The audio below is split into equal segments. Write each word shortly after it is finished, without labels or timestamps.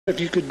If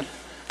you could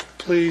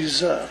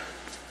please lead us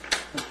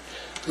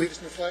in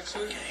the flag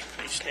salute. Okay,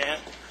 please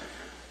stand.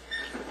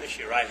 Place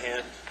your right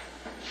hand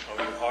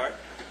over your heart.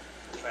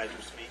 Try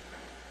to speak.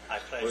 I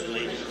pledge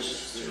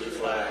allegiance to the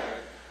flag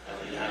of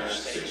the United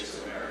States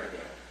of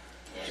America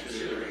and to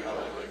the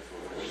republic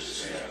for which it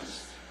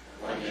stands,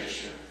 one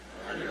nation,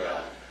 under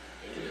God,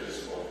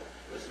 indivisible,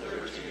 with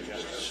liberty and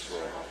justice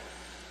for all.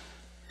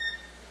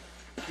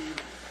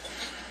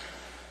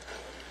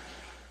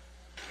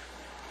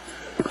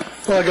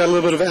 Well, I got a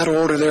little bit of out of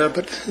order there,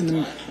 but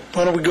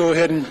why don't we go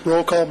ahead and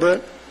roll call,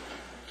 Brett?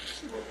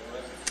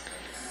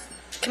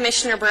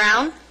 Commissioner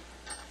Brown,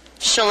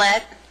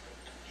 Shillette,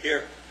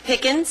 Here.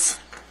 Pickens,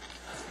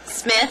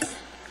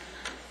 Smith,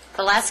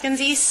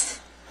 Velasquez,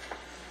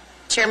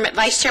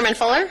 Vice Chairman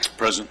Fuller,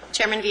 Present.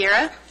 Chairman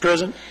Vieira.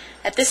 Present.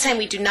 At this time,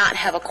 we do not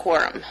have a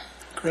quorum.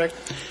 Correct.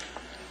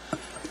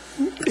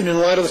 And in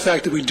light of the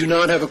fact that we do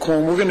not have a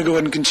quorum, we're going to go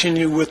ahead and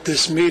continue with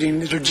this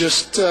meeting. It'll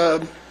just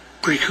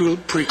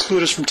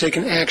preclude us from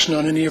taking action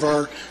on any of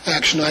our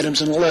action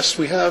items unless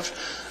we have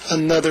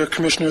another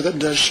commissioner that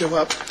does show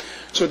up.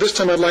 So at this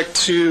time, I'd like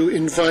to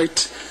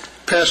invite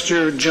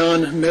Pastor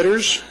John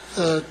Metters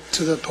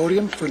to the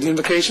podium for the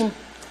invocation.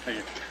 Thank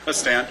you. Let's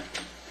stand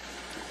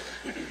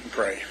and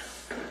pray.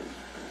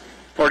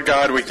 Lord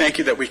God, we thank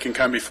you that we can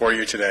come before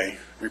you today.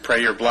 We pray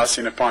your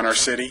blessing upon our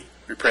city.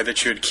 We pray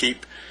that you would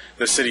keep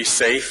the city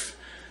safe,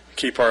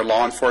 keep our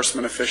law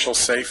enforcement officials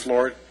safe,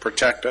 Lord.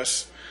 Protect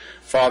us.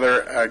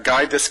 Father,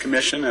 guide this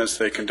commission as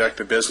they conduct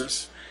the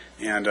business.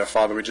 And,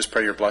 Father, we just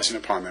pray your blessing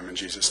upon them in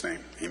Jesus' name.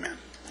 Amen.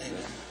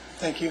 Amen.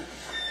 Thank you.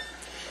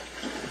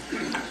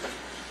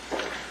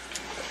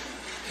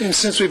 And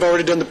since we've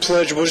already done the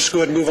pledge, we'll just go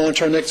ahead and move on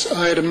to our next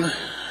item,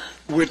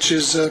 which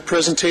is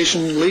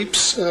presentation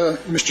leaps.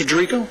 Mr.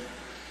 Dorico.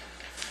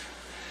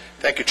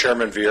 Thank you,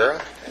 Chairman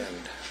Vieira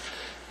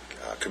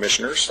and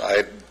Commissioners.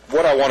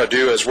 What I want to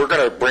do is we're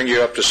going to bring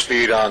you up to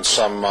speed on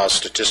some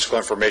statistical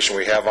information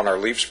we have on our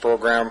LEAPS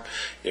program.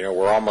 You know,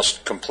 we're almost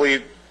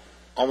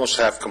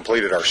have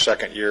completed our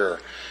second year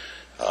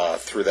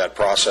through that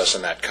process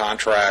and that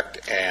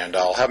contract, and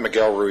I'll have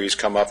Miguel Ruiz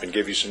come up and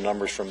give you some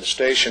numbers from the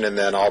station, and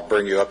then I'll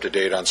bring you up to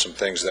date on some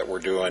things that we're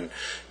doing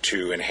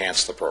to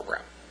enhance the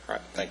program. All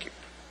right, thank you.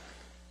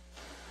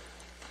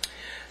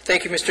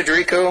 Thank you, Mr.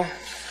 Dorico.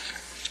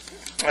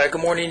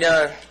 Good morning,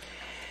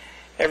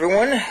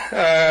 everyone.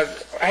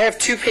 I have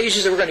 2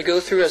 pages that we're going to go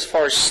through as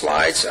far as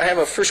slides. I have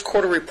a first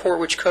quarter report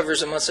which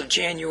covers the months of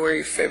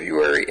January,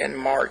 February, and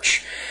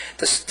March.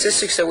 The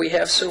statistics that we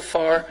have so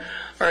far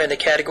are in the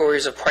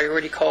categories of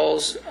priority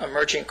calls,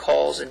 emergent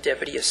calls, and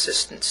deputy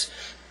assistance.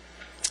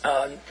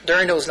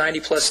 During those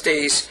 90-plus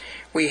days,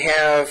 we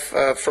have,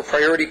 for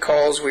priority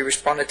calls, we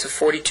responded to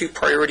 42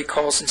 priority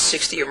calls and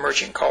 60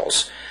 emergent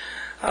calls.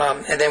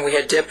 And then we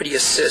had deputy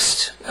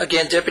assist.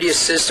 Again, deputy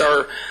assist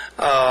are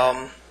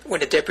when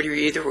the deputy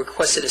either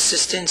requested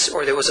assistance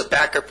or there was a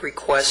backup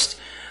request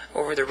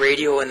over the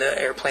radio and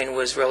the airplane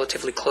was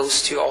relatively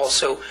close to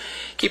also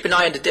keep an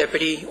eye on the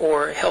deputy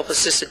or help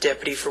assist the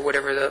deputy for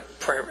whatever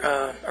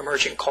the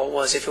emergent call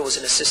was if it was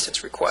an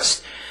assistance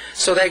request.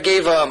 So that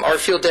gave our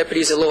field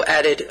deputies a little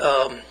added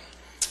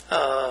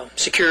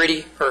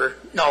security or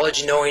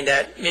knowledge, knowing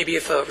that maybe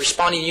if a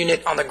responding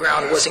unit on the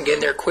ground wasn't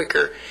getting there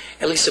quicker,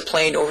 at least the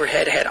plane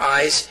overhead had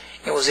eyes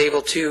and was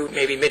able to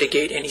maybe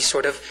mitigate any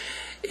sort of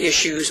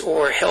issues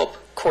or help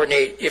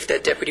coordinate if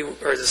that deputy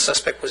or the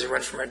suspect was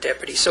run from a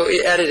deputy. So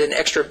it added an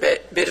extra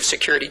bit of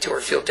security to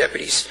our field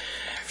deputies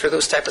for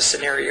those type of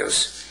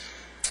scenarios.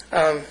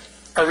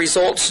 Our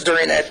results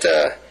during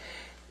that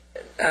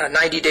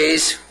 90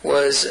 days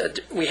was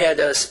we had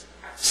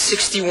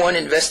 61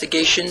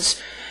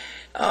 investigations.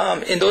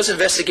 And those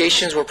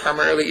investigations were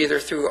primarily either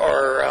through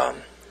our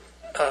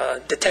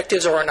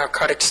detectives or our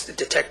narcotics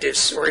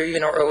detectives or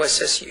even our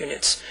OSS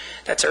units.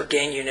 That's our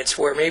gang units,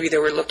 where maybe they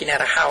were looking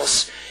at a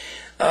house,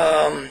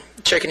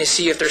 checking to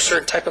see if there's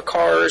certain type of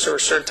cars or a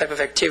certain type of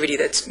activity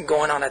that's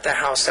going on at the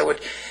house that would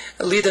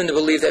lead them to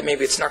believe that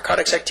maybe it's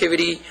narcotics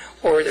activity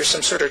or there's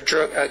some sort of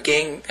drug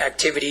gang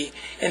activity,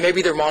 and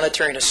maybe they're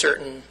monitoring a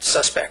certain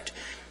suspect.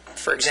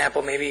 For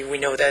example, maybe we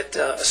know that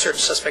a certain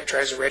suspect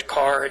drives a red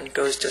car and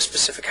goes to a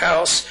specific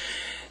house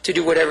to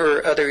do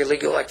whatever other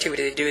illegal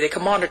activity they do. They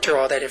can monitor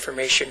all that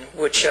information,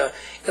 which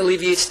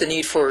alleviates the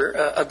need for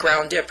a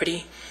ground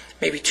deputy,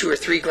 maybe 2 or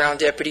 3 ground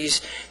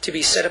deputies to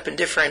be set up in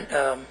different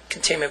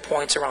containment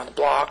points around the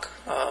block,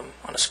 on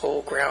a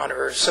school ground,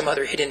 or some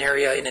other hidden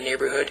area in the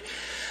neighborhood.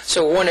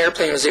 So one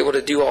airplane was able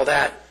to do all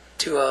that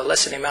to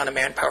lessen the amount of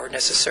manpower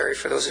necessary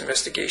for those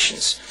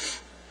investigations.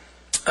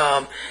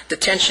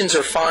 Detentions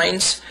or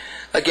fines,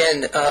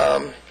 again,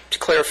 to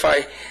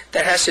clarify,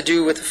 that has to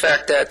do with the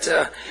fact that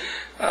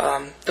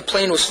the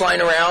plane was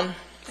flying around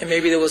and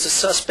maybe there was a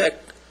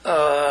suspect,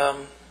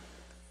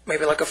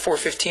 maybe like a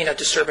 415, a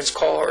disturbance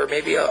call, or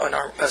maybe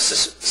a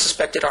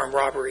suspected armed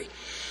robbery,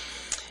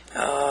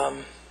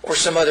 or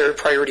some other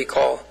priority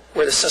call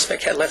where the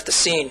suspect had left the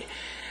scene.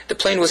 The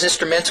plane was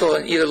instrumental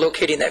in either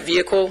locating that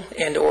vehicle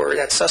and or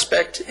that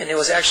suspect, and it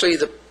was actually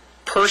the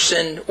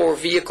person or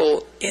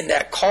vehicle in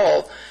that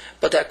call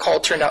but that call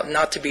turned out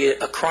not to be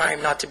a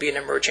crime, not to be an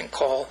emergent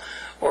call,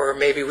 or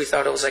maybe we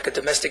thought it was like a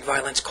domestic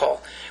violence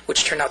call,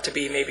 which turned out to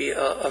be maybe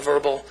a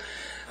verbal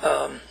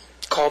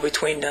call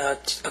between a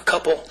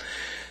couple.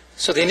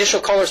 So the initial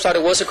callers thought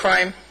it was a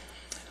crime.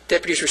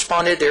 Deputies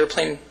responded. The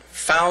airplane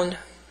found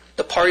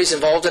the parties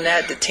involved in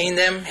that, detained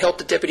them, helped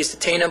the deputies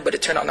detain them, but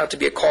it turned out not to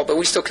be a call, but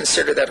we still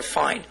consider that a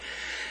fine.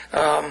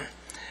 An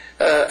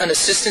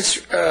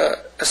assist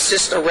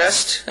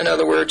arrest, in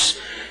other words,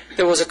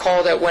 there was a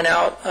call that went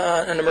out,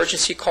 an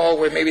emergency call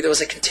where maybe there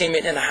was a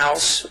containment in a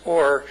house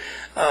or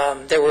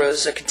there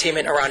was a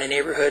containment around a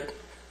neighborhood,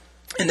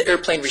 and the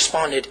airplane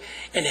responded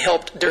and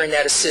helped during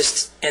that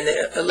assist, and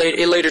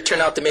it later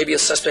turned out that maybe a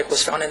suspect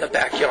was found in the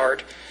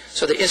backyard.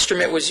 So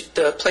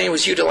the plane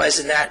was utilized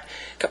in that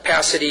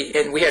capacity,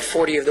 and we had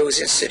 40 of those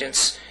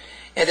incidents.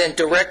 And then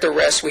direct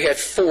arrests, we had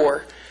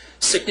 4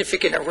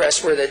 significant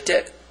arrests where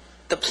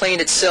the plane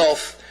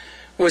itself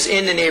was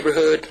in the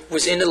neighborhood,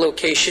 was in the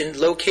location,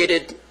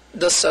 located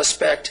the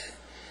suspect,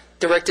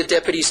 directed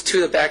deputies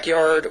to the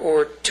backyard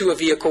or to a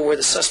vehicle where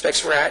the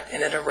suspects were at,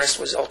 and an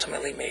arrest was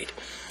ultimately made.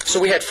 So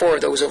we had 4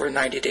 of those over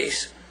 90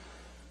 days.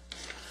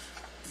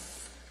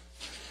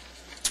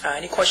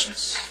 Any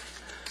questions?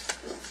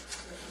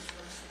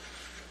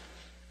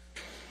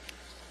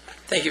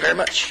 Thank you very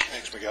much.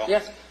 Thanks, Miguel.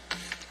 Yeah.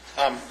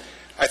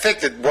 I think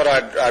that what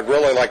I'd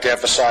really like to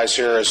emphasize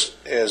here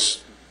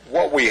is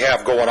what we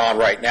have going on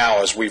right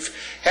now is we've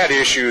had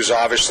issues,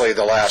 obviously,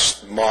 the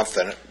last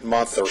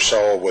month or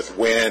so with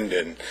wind,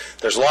 and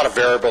there's a lot of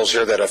variables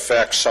here that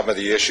affect some of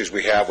the issues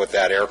we have with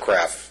that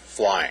aircraft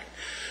flying.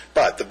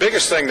 But the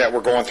biggest thing that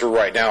we're going through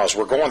right now is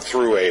we're going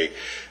through a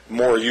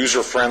more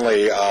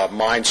user-friendly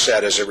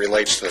mindset as it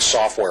relates to the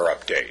software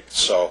update.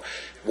 So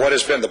what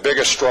has been the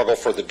biggest struggle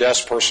for the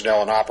desk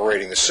personnel in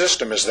operating the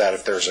system is that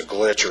if there's a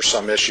glitch or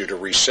some issue to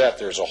reset,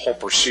 there's a whole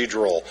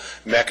procedural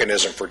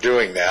mechanism for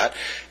doing that.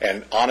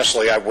 And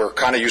honestly, we're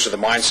kind of using the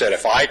mindset,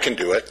 if I can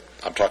do it,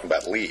 I'm talking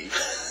about Lee,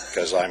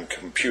 because I'm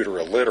computer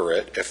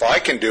illiterate, if I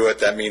can do it,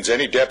 that means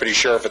any deputy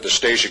sheriff at the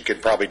station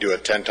could probably do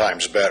it 10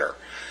 times better.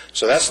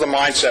 So that's the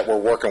mindset we're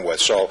working with.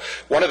 So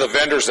one of the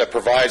vendors that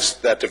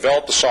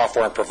developed the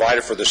software and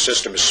provided for the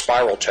system is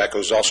Spiral Tech,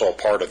 who's also a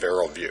part of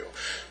AeroView.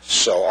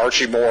 So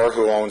Archie Moore,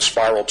 who owns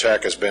Spiral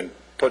Tech, has been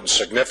putting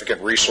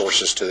significant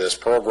resources to this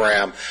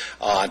program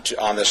on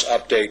this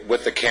update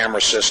with the camera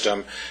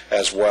system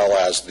as well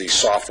as the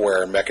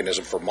software and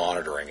mechanism for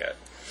monitoring it.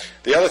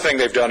 The other thing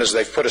they've done is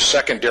they've put a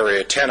secondary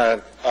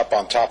antenna up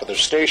on top of their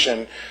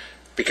station,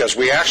 because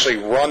we actually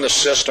run the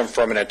system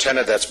from an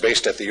antenna that's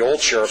based at the old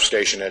sheriff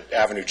station at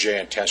Avenue J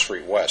and 10th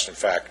Street West. In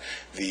fact,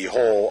 the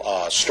whole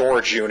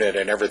storage unit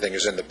and everything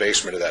is in the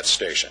basement of that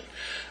station.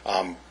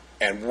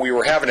 And we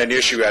were having an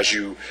issue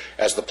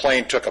as the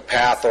plane took a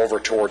path over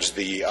towards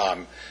the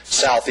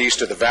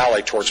southeast of the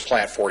valley towards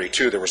Plant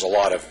 42. There was a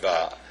lot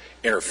of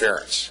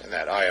interference in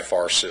that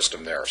IFR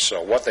system there.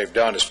 So what they've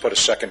done is put a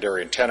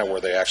secondary antenna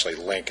where they actually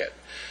link it.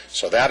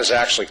 So that has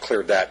actually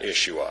cleared that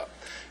issue up.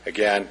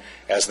 Again,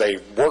 as they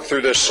work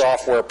through this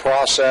software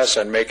process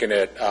and making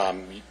it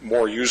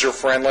more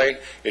user-friendly,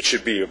 it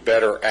should be a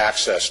better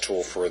access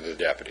tool for the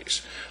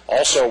deputies.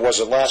 Also, was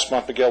it last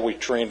month, Miguel, we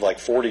trained like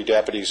 40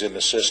 deputies in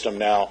the system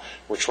now.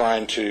 We're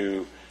trying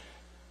to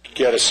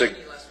get a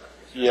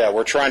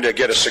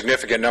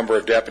significant number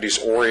of deputies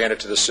oriented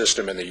to the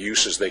system and the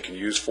uses they can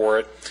use for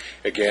it,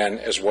 again,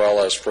 as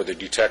well as for the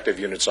detective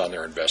units on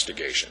their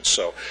investigations.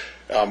 So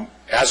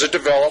as it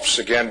develops,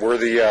 again, we're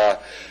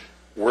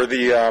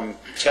the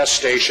test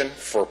station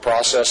for a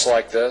process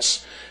like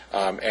this,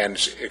 and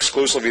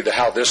exclusively to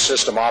how this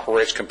system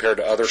operates compared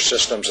to other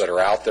systems that are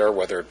out there,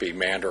 whether it be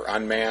manned or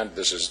unmanned.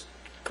 This is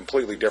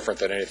completely different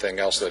than anything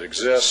else that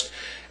exists,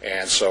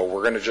 and so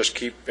we're going to just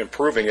keep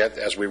improving it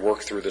as we work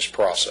through this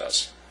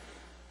process.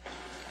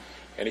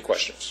 Any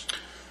questions?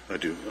 I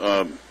do.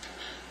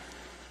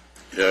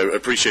 Yeah, I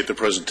appreciate the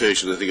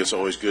presentation. I think it's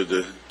always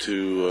good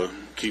to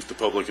keep the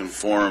public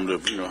informed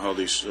of how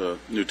these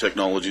new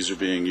technologies are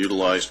being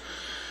utilized.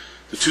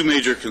 The 2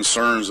 major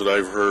concerns that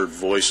I've heard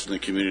voiced in the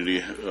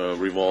community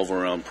revolve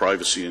around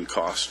privacy and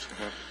cost.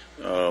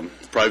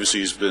 Privacy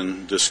has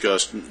been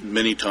discussed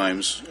many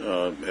times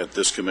at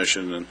this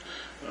commission, and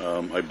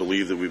I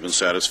believe that we've been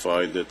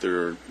satisfied that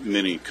there are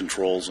many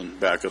controls and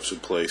backups in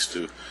place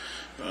to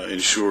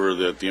ensure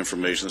that the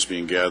information that's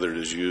being gathered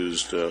is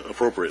used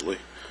appropriately.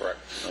 Correct.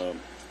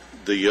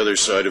 The other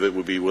side of it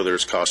would be whether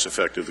it's cost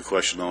effective. The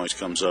question always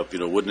comes up,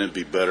 wouldn't it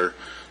be better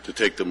to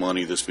take the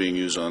money that's being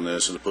used on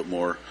this and to put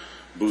more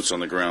boots on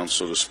the ground,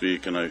 so to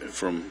speak? And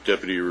from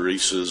Deputy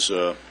Reese's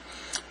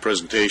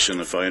presentation,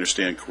 if I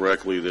understand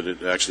correctly, that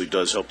it actually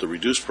does help to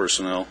reduce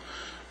personnel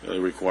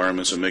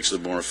requirements and makes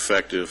it more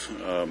effective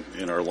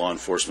in our law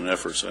enforcement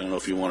efforts. I don't know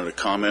if you wanted to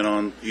comment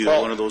on either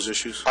one of those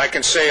issues. I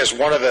can say as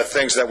one of the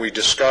things that we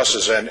discuss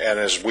is, and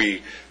as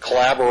we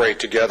collaborate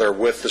together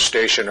with the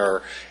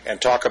stationer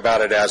and talk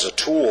about it as a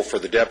tool for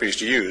the deputies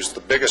to use,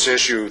 the biggest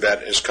issue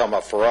that has come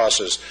up for us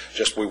is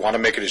just we want to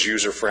make it as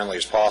user-friendly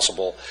as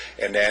possible,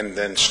 and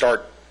then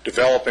start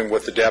developing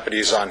with the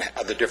deputies on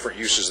the different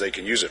uses they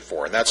can use it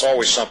for, and that's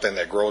always something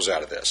that grows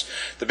out of this.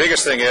 The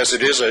biggest thing is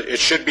it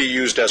should be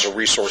used as a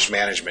resource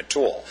management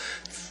tool.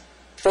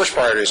 First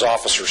priority is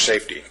officer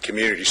safety,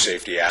 community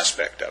safety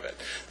aspect of it.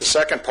 The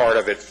second part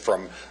of it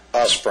from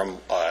us, from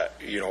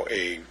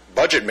a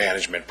budget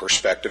management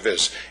perspective,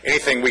 is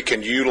anything we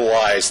can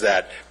utilize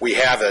that we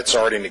have that's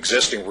already an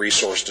existing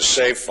resource to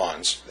save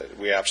funds.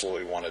 We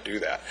absolutely want to do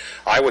that.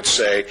 I would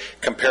say,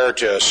 compared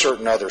to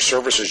certain other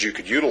services you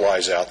could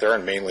utilize out there,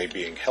 and mainly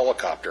being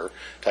helicopter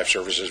type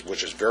services,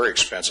 which is very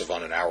expensive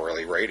on an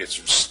hourly rate,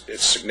 it's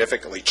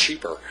significantly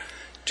cheaper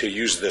to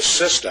use this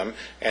system.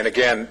 And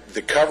again,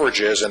 the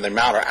coverages and the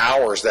amount of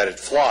hours that it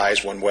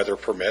flies when weather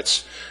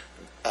permits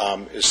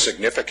is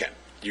significant.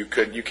 You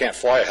can't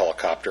fly a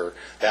helicopter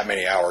that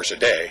many hours a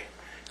day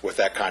with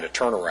that kind of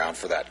turnaround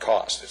for that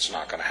cost. It's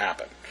not going to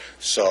happen.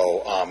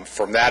 So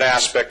from that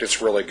aspect,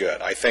 it's really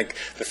good. I think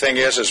the thing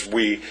is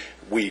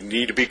we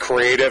need to be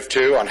creative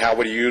too on how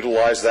we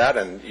utilize that,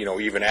 and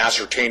even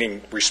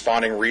ascertaining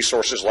responding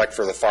resources, like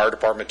for the fire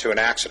department to an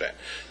accident.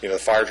 The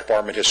fire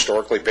department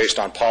historically, based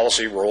on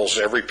policy, rolls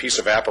every piece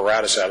of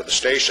apparatus out of the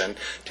station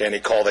to any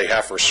call they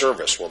have for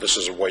service. Well, this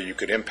is a way you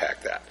could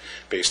impact that.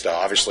 Based on,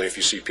 obviously, if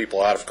you see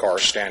people out of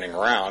cars standing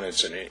around,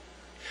 it's a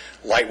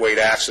lightweight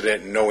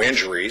accident and no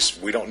injuries,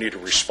 we don't need to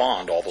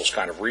respond all those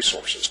kind of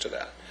resources to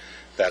that.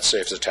 That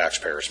saves the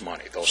taxpayers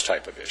money, those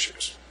type of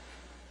issues.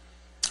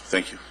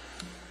 Thank you.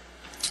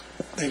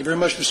 Thank you very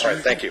much, Mr. All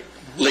right, thank you.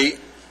 Lee,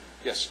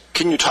 Yes.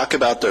 can you talk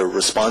about the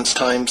response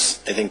times?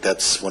 I think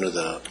that's one of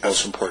the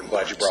most important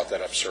Glad parts. you brought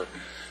that up, sir.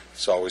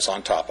 It's always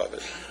on top of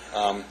it.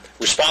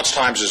 Response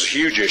times is a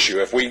huge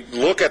issue. If we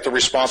look at the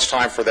response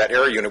time for that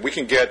air unit, we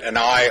can get an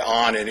eye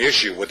on an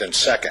issue within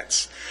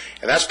seconds.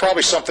 And that's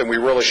probably something we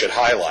really should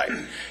highlight.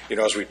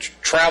 As we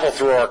travel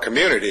through our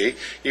community,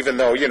 even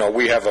though,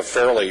 we have a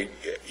fairly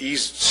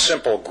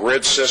simple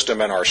grid system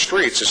in our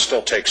streets, it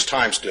still takes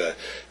time to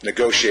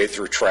negotiate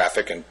through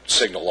traffic and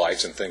signal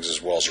lights and things,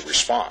 as well as a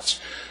response.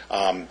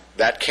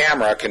 That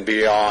camera can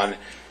be on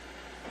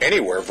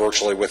anywhere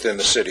virtually within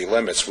the city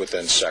limits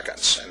within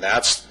seconds. And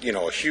that's,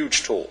 a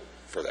huge tool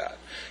for that.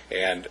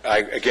 And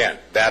again,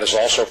 that is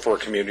also for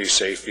community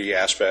safety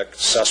aspect,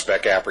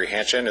 suspect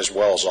apprehension, as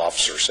well as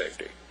officer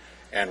safety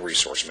and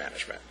resource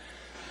management.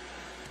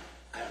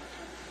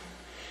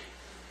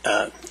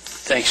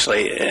 Thanks,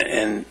 Lee.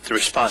 And the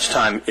response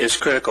time is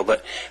critical,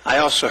 but I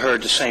also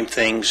heard the same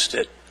things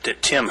that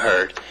Tim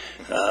heard,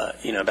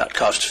 about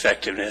cost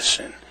effectiveness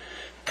and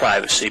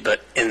privacy.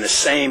 But in the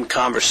same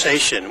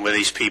conversation with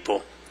these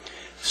people,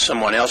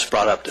 someone else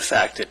brought up the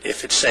fact that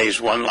if it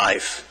saves one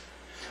life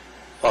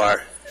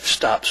or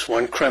stops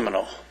one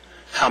criminal,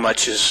 how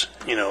much is,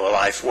 a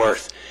life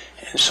worth?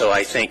 And so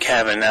I think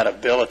having that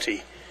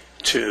ability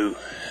to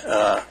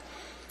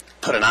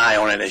put an eye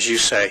on it, as you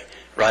say,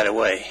 right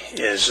away,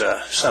 is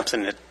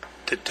something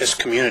that this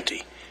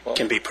community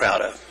can be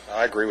proud of.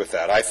 I agree with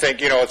that. I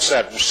think, it's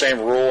that same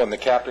rule, and the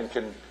captain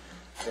can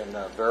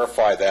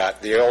verify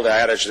that. The old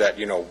adage that,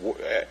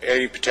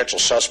 any potential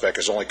suspect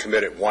has only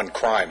committed one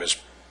crime is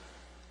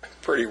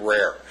pretty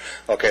rare,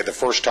 the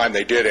first time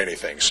they did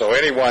anything. So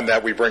anyone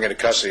that we bring into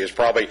custody is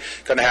probably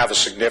going to have a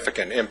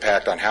significant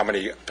impact on how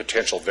many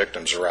potential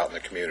victims are out in the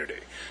community.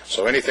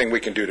 So anything we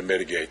can do to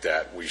mitigate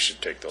that, we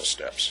should take those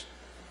steps.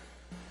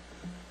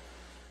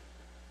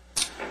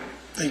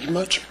 Thank you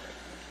much.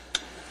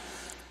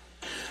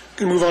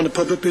 Going to move on to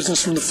public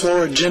business from the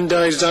floor.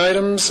 Agendized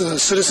items.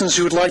 Citizens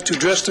who would like to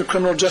address the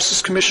Criminal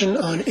Justice Commission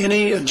on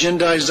any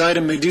agendized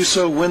item may do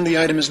so when the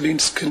item is being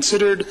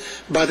considered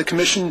by the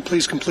Commission.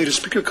 Please complete a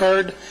speaker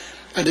card,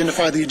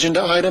 identify the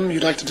agenda item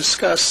you'd like to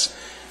discuss,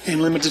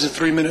 and limit it to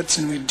 3 minutes.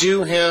 And we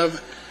do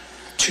have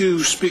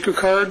 2 speaker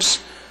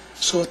cards.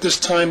 So at this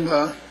time,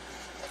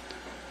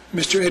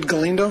 Mr. Ed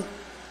Galindo.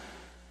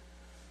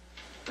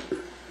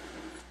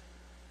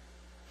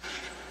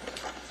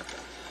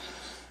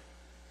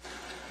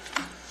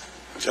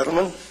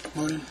 Gentlemen,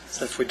 Morning.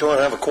 since we don't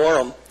have a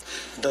quorum,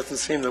 it doesn't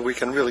seem that we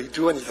can really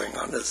do anything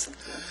on this.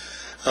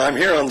 I'm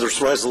here on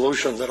this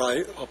resolution that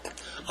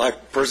I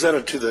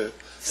presented to the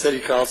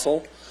City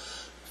Council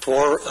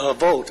for a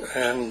vote,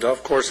 and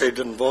of course they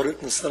didn't vote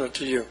it and sent it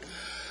to you.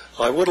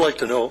 I would like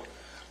to know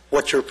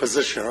what your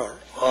position are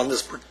on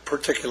this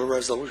particular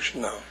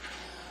resolution now.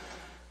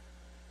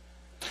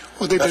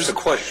 Well, That's the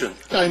question.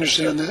 I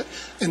understand that.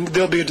 And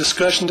there'll be a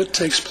discussion that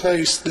takes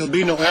place. There'll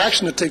be no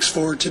action that takes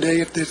forward today.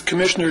 If the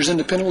commissioners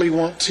independently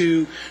want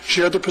to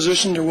share their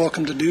position, they're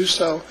welcome to do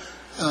so.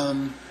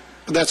 But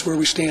that's where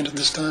we stand at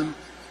this time.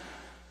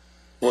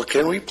 Well,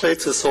 can we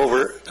place this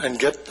over and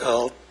get,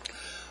 do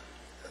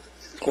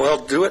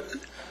it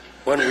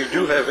when we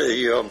do have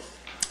a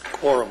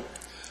quorum,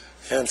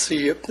 and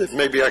see if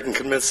maybe I can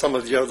convince some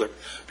of the other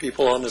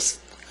people on this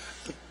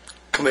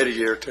committee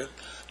here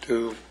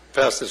to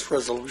pass this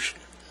resolution.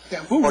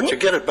 Yeah. Or to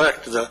get it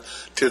back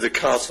to the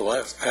council,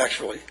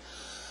 actually.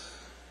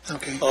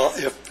 Okay.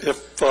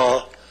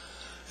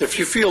 If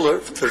you feel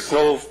that there's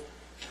no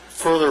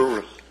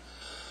further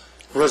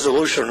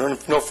resolution or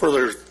no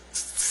further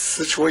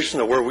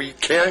situation where we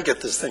can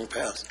get this thing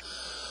passed.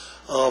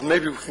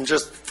 Maybe we can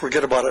just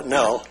forget about it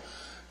now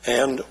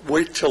and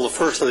wait till the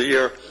first of the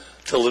year,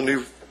 till the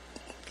new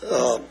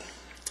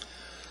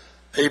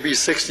AB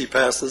 60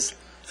 passes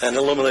and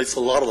eliminates a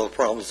lot of the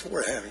problems that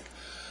we're having.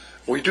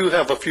 We do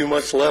have a few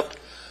months left.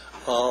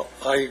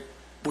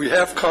 We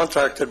have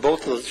contacted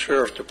both of the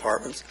sheriff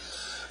departments,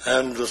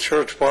 and the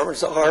sheriff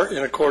departments are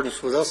in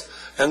accordance with us,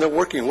 and they're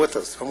working with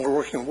us, and we're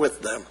working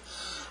with them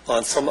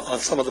on some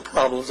of the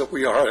problems that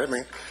we are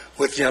having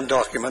with the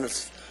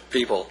undocumented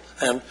people,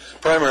 and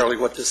primarily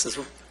what this is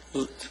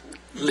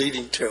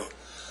leading to.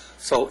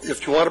 So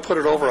if you want to put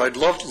it over, I'd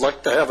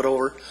like to have it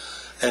over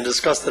and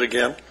discuss it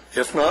again.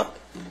 If not,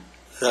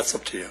 that's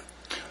up to you.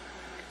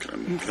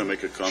 Can I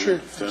make a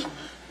comment? Sure. Then?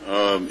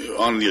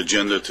 On the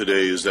agenda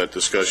today is that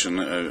discussion.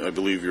 I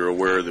believe you're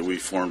aware that we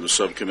formed a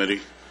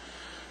subcommittee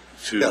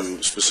to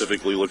Yes.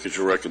 specifically look at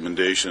your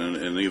recommendation,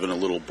 and even a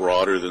little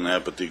broader than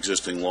that, but the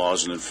existing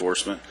laws and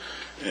enforcement.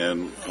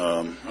 And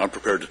I'm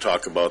prepared to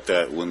talk about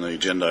that when the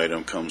agenda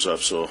item comes up,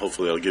 so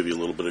hopefully I'll give you a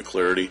little bit of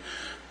clarity.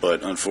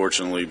 But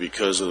unfortunately,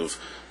 because of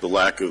the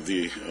lack of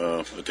the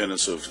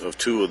attendance of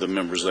two of the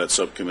members of that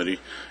subcommittee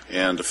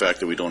and the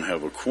fact that we don't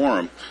have a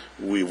quorum,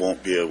 we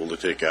won't be able to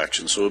take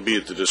action. So it'll be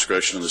at the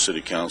discretion of the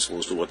City Council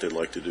as to what they'd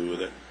like to do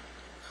with it.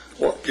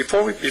 Well,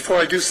 before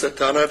I do sit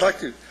down, I'd like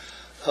to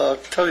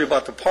tell you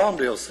about the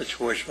Palmdale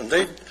situation.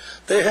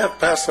 They have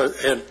passed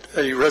a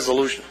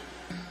resolution,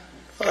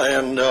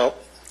 and the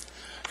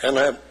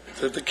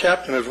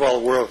captain is well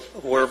aware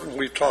of it.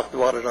 We've talked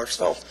about it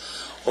ourselves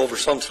over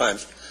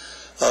sometimes.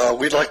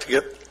 We'd like to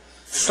get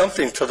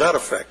something to that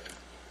effect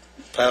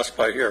passed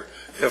by here.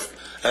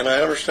 And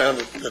I understand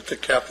that the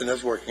captain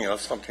is working on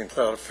something to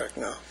that effect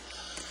now.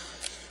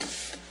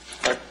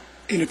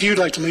 And if you'd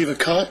like to leave a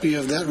copy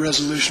of that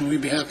resolution,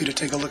 we'd be happy to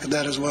take a look at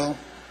that as well.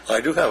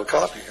 I do have a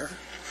copy here,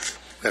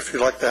 if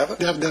you'd like to have it.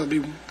 That would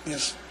be,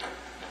 yes.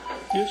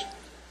 Yes.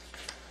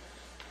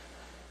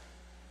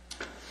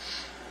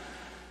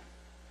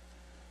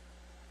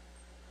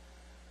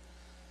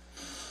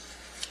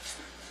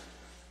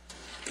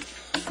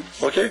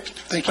 Okay?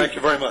 Thank you. Thank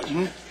you very much.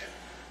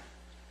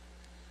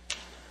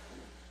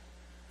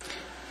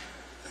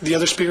 The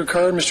other speaker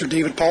card, Mr.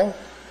 David Paul.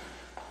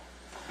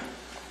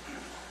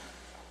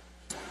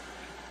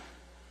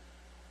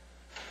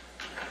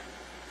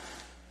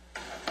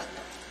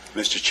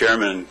 Mr.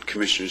 Chairman,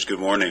 Commissioners, good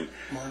morning.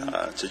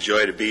 It's a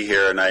joy to be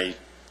here, and I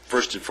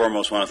first and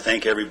foremost want to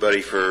thank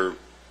everybody for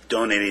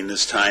donating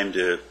this time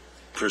to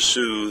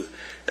pursue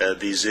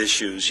these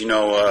issues. You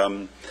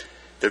know,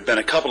 there have been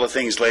a couple of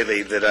things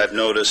lately that I've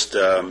noticed.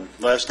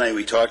 Last night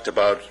we talked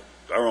about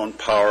our own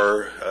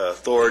power,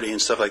 authority, and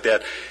stuff like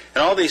that.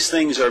 And all these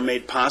things are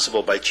made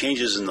possible by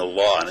changes in the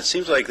law, and it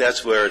seems like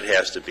that's where it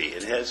has to be.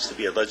 It has to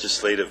be a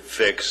legislative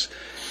fix,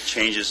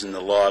 changes in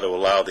the law to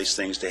allow these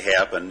things to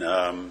happen.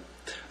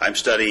 I'm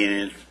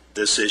studying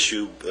this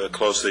issue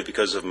closely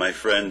because of my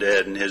friend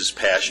Ed and his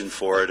passion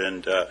for it,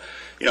 and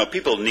you know,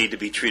 people need to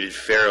be treated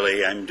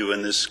fairly. I'm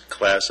doing this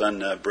class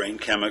on brain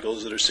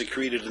chemicals that are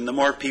secreted, and the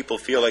more people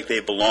feel like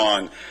they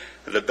belong,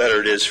 the better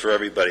it is for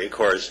everybody. Of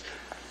course,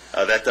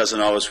 that doesn't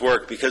always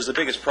work because the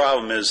biggest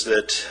problem is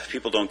that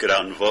people don't get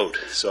out and vote.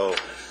 So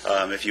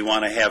if you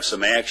want to have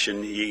some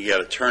action, you got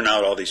to turn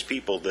out all these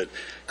people that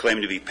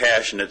claim to be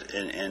passionate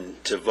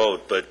and to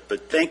vote.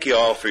 But thank you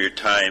all for your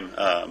time.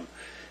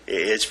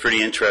 It's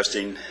pretty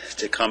interesting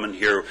to come and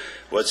hear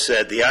what's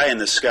said. The eye in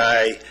the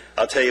sky,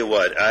 I'll tell you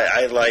what,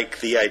 I like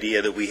the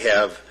idea that we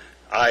have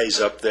eyes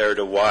up there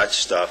to watch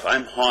stuff.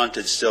 I'm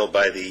haunted still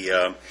by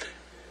the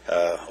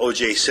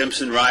O.J.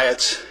 Simpson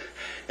riots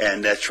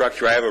and that truck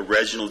driver,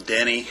 Reginald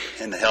Denny,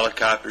 and the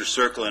helicopter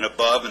circling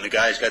above, and the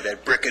guy's got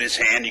that brick in his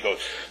hand. He goes,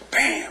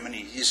 bam, and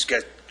he just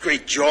got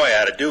great joy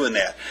out of doing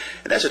that.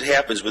 And that's what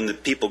happens when the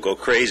people go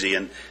crazy.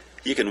 And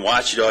you can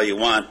watch it all you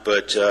want,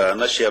 but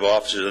unless you have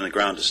officers on the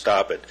ground to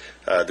stop it,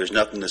 there's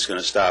nothing that's going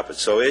to stop it.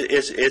 So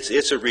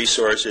it's a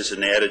resource. It's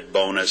an added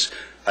bonus.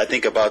 I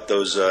think about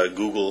those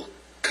Google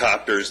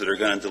copters that are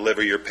going to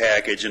deliver your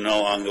package, and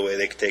along the way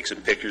they can take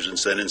some pictures and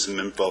send in some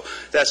info.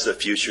 That's the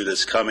future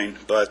that's coming.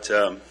 But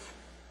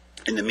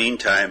in the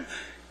meantime,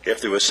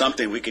 if there was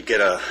something we could get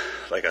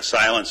like a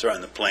silencer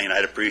on the plane,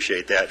 I'd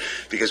appreciate that,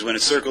 because when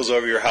it circles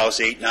over your house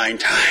 8-9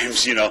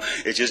 times, you know,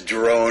 it's just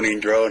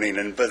droning,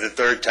 and by the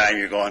third time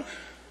you're going,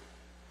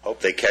 hope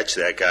they catch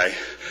that guy.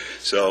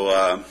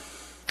 So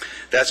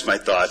that's my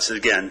thoughts.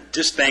 Again,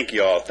 just thank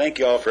you all. Thank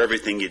you all for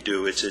everything you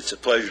do. It's a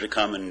pleasure to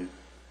come and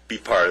be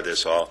part of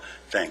this all.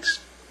 Thanks.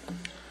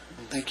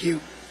 Thank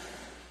you.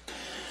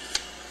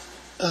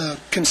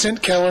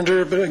 Consent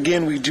calendar, but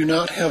again, we do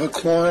not have a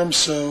quorum,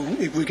 so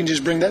if we can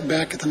just bring that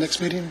back at the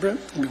next meeting, Brett,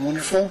 that'd be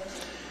wonderful.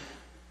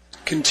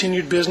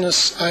 Continued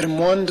business, item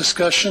 1,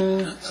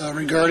 discussion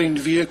regarding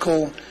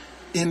vehicle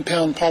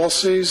impound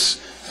policies.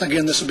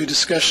 Again, this will be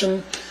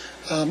discussion.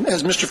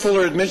 As Mr.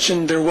 Fuller had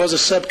mentioned, there was a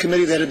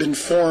subcommittee that had been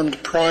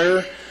formed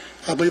prior.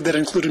 I believe that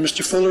included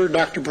Mr. Fuller,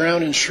 Dr.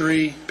 Brown, and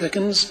Cherie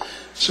Pickens.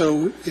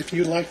 So if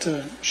you'd like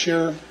to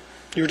share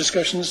your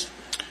discussions.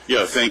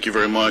 Yeah, thank you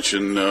very much.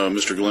 And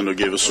Mr. Galindo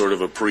gave us sort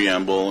of a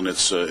preamble, and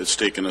it's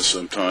taken us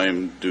some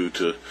time due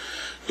to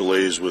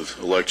delays with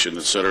election,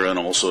 et cetera, and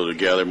also to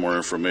gather more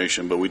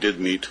information. But we did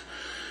meet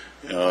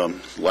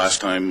last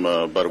time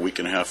about a week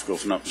and a half ago,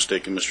 if I'm not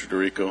mistaken, Mr.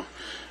 DeRico.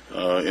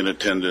 In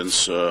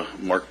attendance,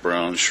 Mark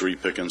Brown, Sheree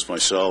Pickens,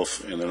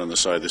 myself, and then on the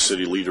side of the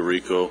city, Lee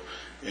DeRico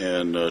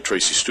and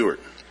Tracy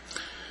Stewart.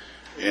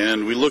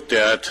 And we looked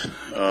at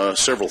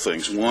several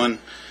things. One,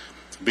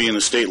 being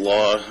the state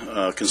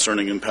law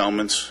concerning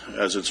impoundments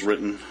as it's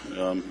written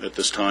at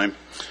this time,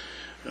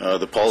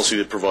 the policy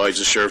that provides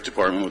the Sheriff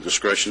Department with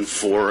discretion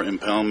for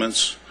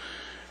impoundments,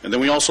 and then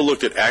we also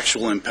looked at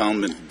actual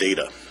impoundment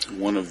data.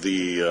 One of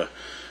the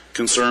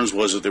concerns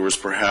was that there was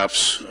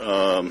perhaps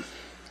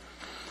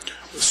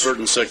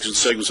certain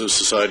segments of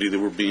society that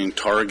were being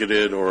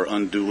targeted or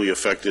unduly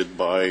affected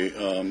by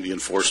the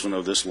enforcement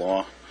of this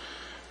law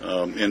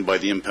and by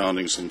the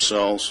impoundings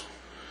themselves.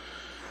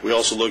 We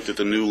also looked at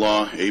the new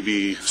law,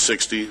 AB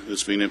 60,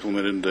 that's being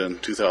implemented in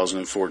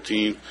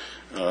 2014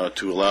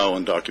 to allow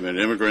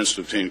undocumented immigrants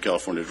to obtain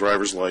California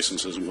driver's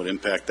licenses and what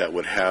impact that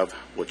would have,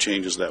 what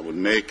changes that would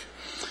make.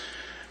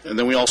 And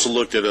then we also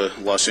looked at a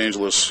Los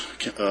Angeles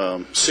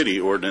city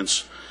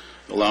ordinance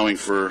allowing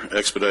for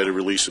expedited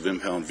release of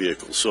impound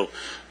vehicles. So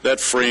that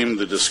framed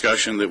the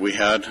discussion that we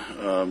had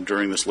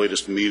during this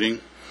latest meeting.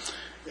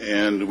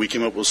 And we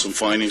came up with some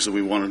findings that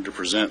we wanted to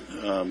present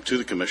to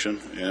the Commission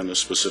and a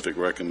specific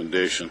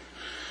recommendation.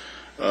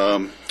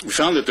 We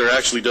found that there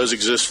actually does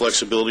exist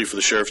flexibility for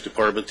the Sheriff's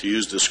Department to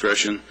use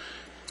discretion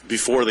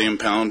before they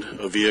impound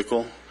a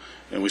vehicle,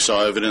 and we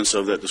saw evidence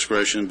of that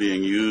discretion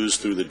being used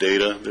through the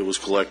data that was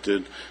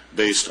collected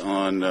based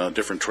on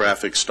different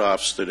traffic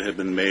stops that had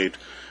been made,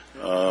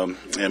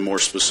 and more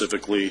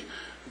specifically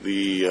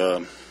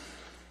the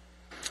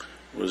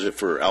was it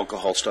for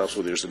alcohol stops?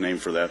 Well, there's a name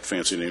for that,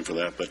 fancy name for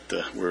that, but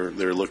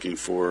they're looking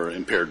for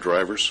impaired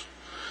drivers.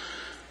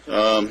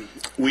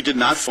 We did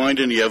not find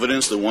any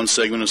evidence that one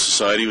segment of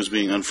society was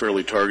being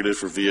unfairly targeted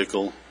for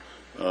vehicle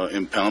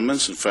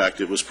impoundments. In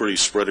fact, it was pretty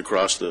spread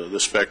across the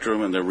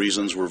spectrum, and the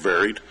reasons were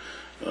varied.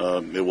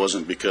 It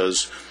wasn't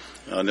because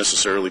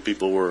necessarily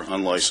people were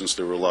unlicensed.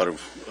 There were a lot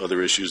of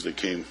other issues that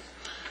came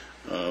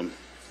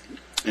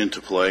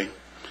into play.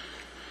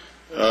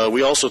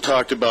 We also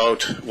talked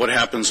about what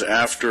happens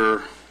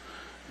after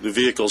the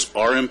vehicles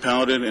are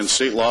impounded, and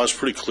state law is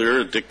pretty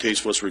clear. It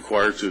dictates what's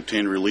required to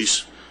obtain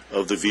release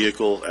of the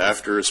vehicle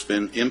after it's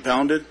been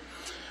impounded.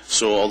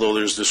 So although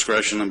there's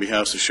discretion on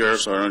behalf of the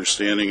sheriffs, our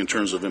understanding in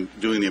terms of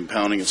doing the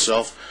impounding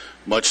itself,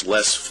 much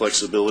less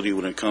flexibility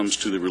when it comes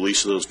to the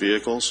release of those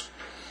vehicles.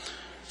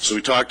 So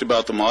we talked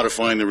about the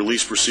modifying the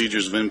release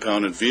procedures of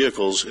impounded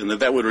vehicles, and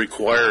that would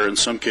require, in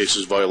some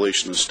cases,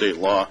 violation of state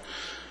law,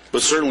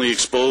 but certainly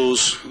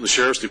expose the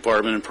Sheriff's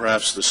Department and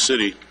perhaps the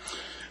city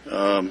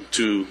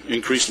to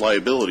increased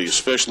liability,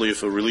 especially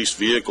if a released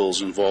vehicle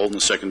is involved in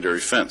a secondary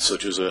offense,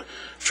 such as a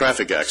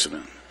traffic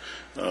accident.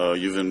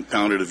 You've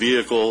impounded a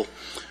vehicle,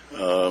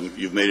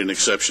 you've made an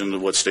exception to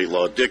what state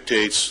law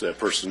dictates, that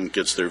person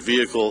gets their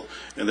vehicle,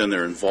 and then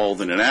they're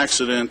involved in an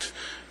accident,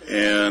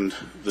 and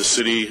the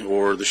city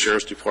or the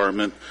Sheriff's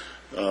Department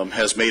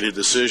has made a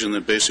decision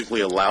that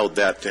basically allowed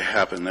that to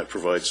happen. That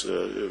provides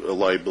a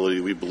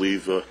liability we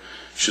believe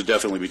should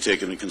definitely be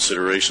taken into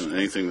consideration in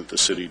anything that the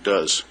city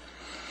does.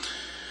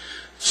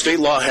 State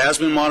law has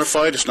been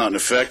modified. It's not in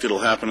effect. It'll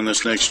happen in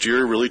this next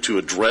year, really to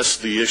address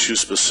the issue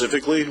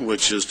specifically,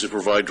 which is to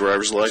provide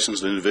driver's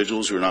license to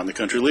individuals who are not in the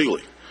country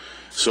legally.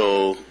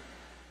 So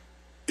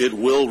it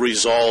will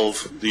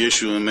resolve the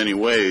issue in many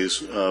ways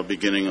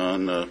beginning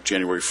on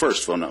January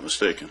 1st, if I'm not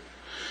mistaken.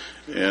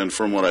 And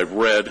from what I've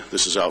read,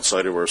 this is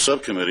outside of our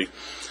subcommittee,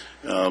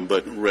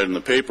 but read in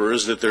the paper,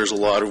 is that there's a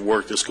lot of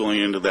work that's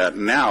going into that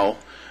now,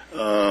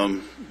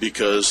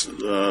 because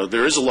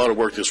there is a lot of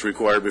work that's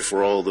required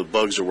before all the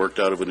bugs are worked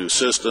out of a new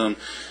system.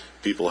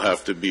 People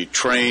have to be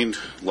trained,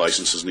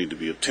 licenses need to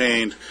be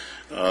obtained,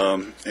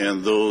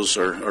 and those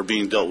are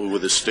being dealt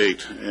with the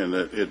state, and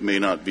it may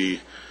not be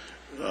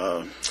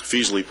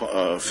fiscally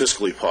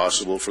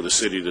possible for the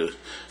city to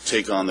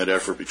take on that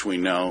effort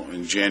between now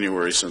and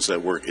January, since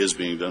that work is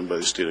being done by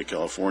the state of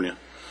California.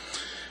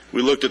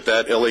 We looked at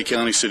that LA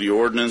County City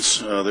Ordinance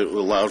that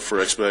allowed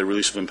for expedited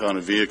release of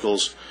impounded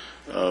vehicles.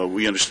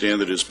 We understand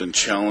that it's been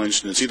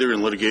challenged, and it's either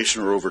in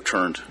litigation or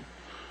overturned.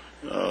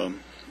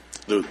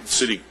 The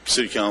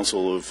City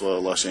Council of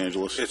Los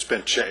Angeles. It's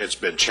been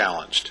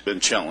challenged.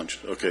 Been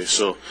challenged. Okay,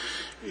 so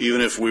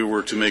even if we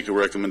were to make a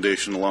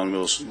recommendation along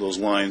those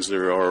lines,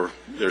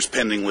 there's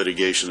pending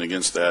litigation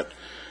against that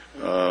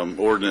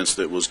ordinance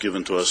that was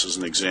given to us as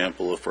an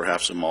example of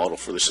perhaps a model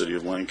for the city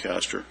of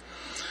Lancaster.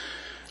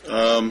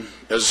 As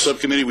a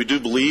subcommittee, we do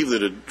believe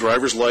that a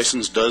driver's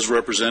license does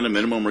represent a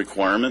minimum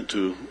requirement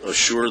to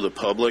assure the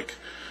public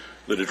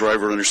that a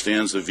driver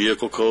understands the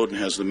vehicle code and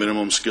has the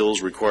minimum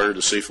skills required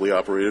to safely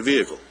operate a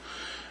vehicle.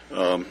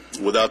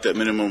 Without that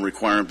minimum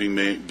requirement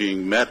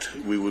being met,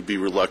 we would be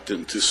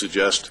reluctant to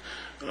suggest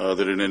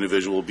that an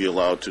individual be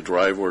allowed to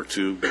drive or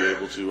to be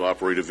able to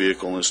operate a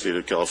vehicle in the state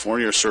of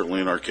California, or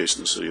certainly in our case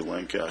in the city of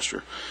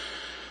Lancaster.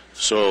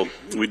 So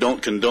we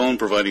don't condone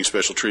providing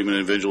special treatment to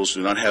individuals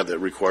who do not have that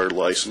required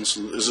license.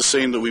 It's the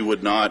same that we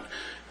would not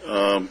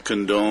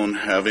condone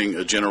having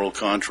a general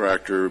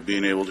contractor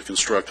being able to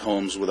construct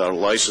homes without a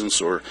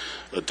license or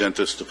a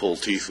dentist to pull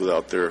teeth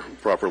without their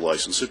proper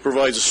license. It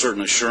provides a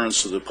certain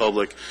assurance to the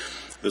public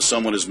that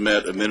someone has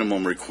met a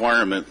minimum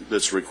requirement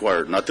that's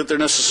required. Not that they're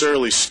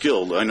necessarily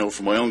skilled. I know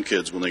from my own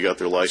kids when they got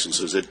their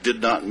licenses, it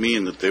did not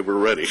mean that they were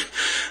ready.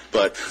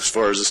 But as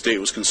far as the state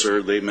was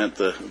concerned, they met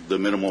the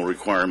minimal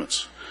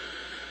requirements.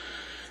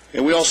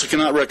 And we also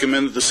cannot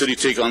recommend that the city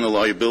take on the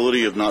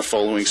liability of not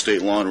following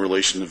state law in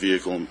relation to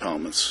vehicle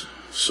impoundments.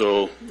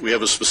 So we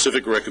have a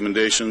specific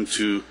recommendation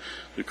to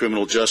the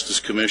Criminal Justice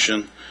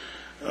Commission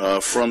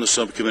from the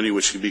subcommittee,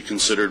 which can be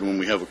considered when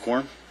we have a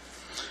quorum.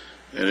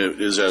 And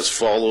it is as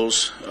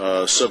follows.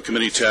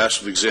 Subcommittee tasked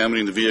with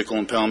examining the vehicle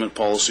impoundment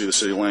policy of the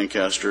City of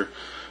Lancaster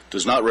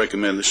does not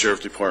recommend the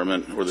Sheriff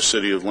Department or the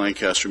City of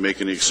Lancaster make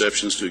any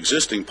exceptions to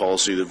existing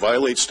policy that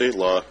violates state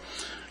law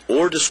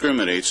or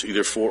discriminates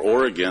either for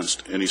or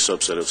against any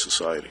subset of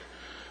society.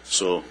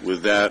 So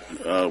with that,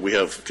 we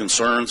have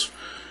concerns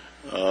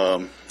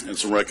and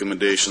some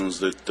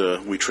recommendations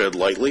that we tread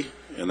lightly,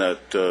 and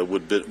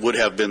that would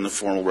have been the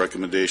formal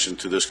recommendation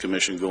to this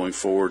commission going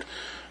forward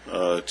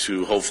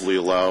to hopefully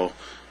allow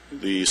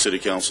the City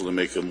Council to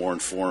make a more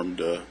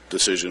informed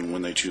decision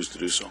when they choose to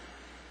do so.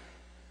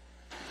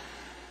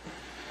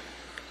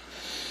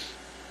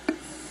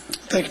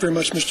 Thank you very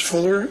much, Mr.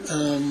 Fuller.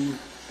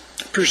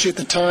 Appreciate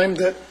the time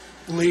that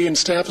Lee and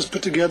staff has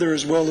put together,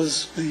 as well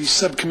as the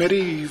subcommittee.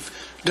 You've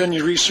done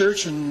your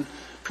research and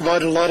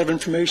provided a lot of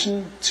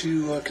information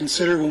to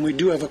consider when we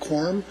do have a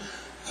quorum.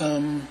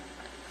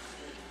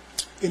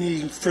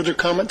 Any further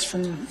comments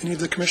from any of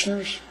the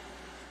commissioners?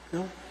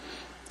 No?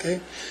 Okay.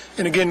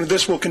 And again,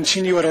 this will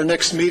continue at our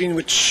next meeting,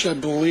 which I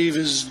believe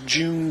is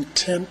June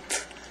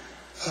 10th.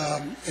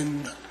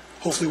 And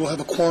hopefully we'll have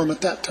a quorum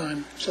at that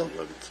time. So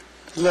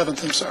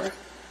 11th, I'm sorry.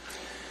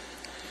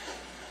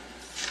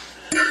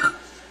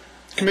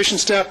 Commission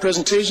staff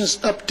presentations,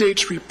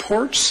 updates,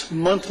 reports,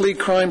 monthly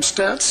crime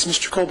stats.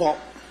 Mr. Cobalt.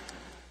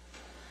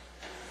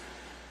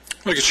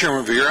 Thank you,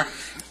 Chairman Vieira.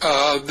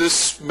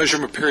 This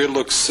measurement period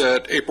looks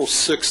at April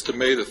 6th to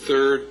May the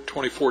 3rd,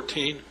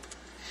 2014.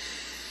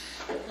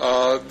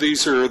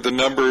 These are the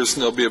numbers,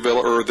 and they'll be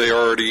available, or they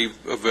are already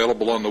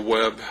available on the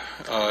web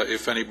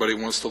if anybody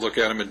wants to look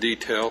at them in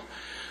detail.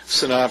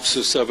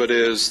 Synopsis of it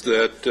is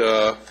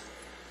that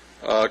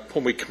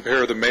when we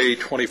compare the May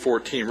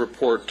 2014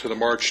 report to the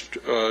March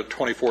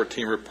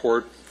 2014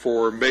 report,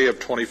 for May of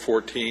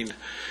 2014,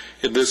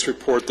 in this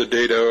report the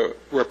data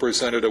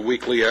represented a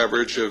weekly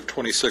average of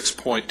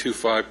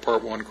 26.25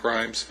 Part 1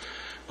 crimes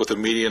with a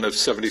median of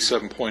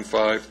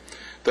 77.5.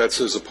 That's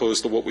as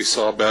opposed to what we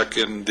saw back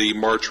in the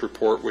March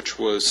report, which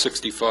was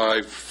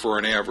 65 for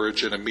an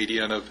average and a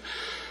median of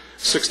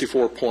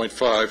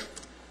 64.5.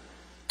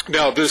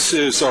 Now, this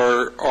is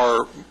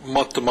our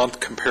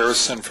month-to-month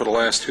comparison for the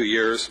last 2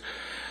 years.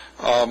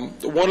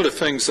 One of the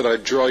things that I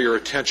draw your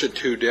attention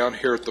to down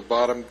here at the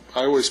bottom,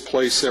 I always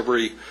place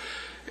every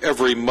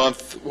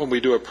month when we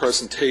do a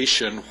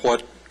presentation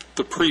what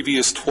the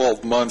previous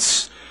 12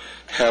 months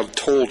have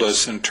told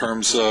us in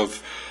terms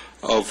of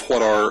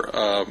what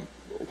our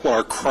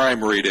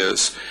crime rate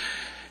is.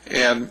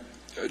 And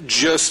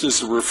just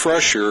as a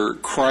refresher,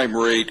 crime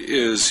rate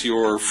is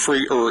your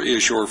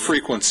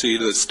frequency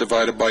that's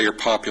divided by your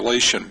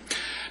population.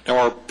 Now,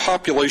 our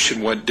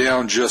population went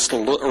down just a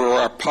little, or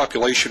our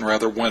population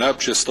rather went up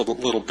just a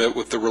little bit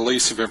with the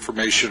release of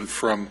information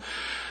from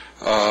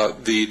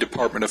the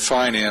Department of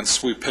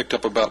Finance. We picked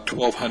up about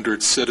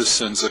 1,200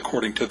 citizens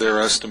according to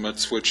their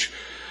estimates, which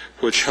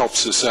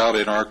helps us out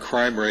in our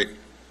crime rate.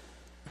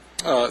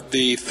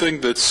 The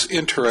thing that's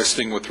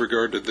interesting with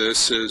regard to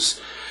this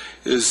is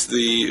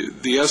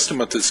the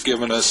estimate that's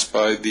given us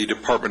by the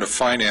Department of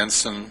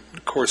Finance, and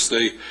of course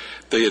they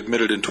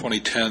admitted in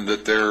 2010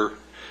 that their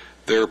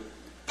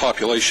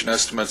population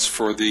estimates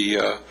for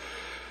the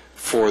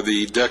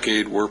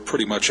decade were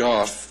pretty much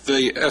off.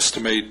 They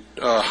estimate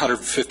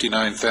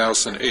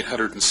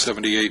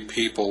 159,878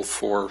 people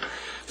for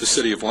the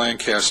City of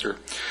Lancaster.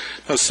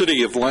 Now, the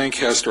City of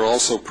Lancaster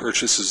also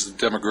purchases the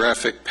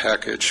demographic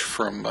package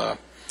from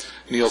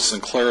Nielsen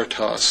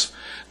Claritas.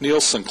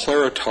 Nielsen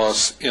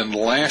Claritas in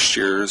last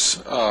year's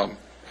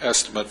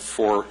estimate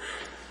for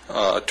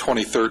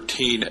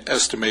 2013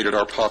 estimated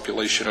our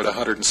population at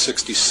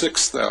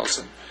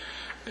 166,000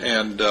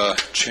 and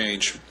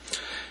change.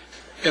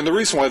 And the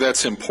reason why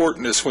that's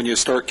important is when you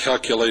start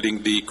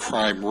calculating the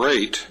crime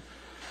rate,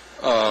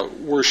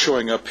 we're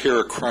showing up here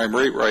a crime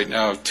rate right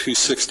now of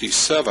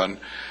 267.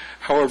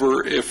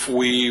 However, if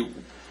we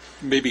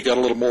maybe got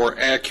a little more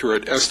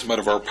accurate estimate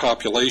of our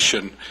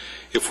population,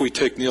 if we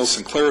take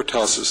Nielsen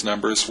Claritas's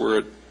numbers, we're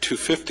at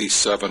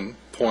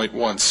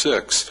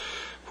 257.16,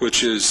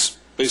 which is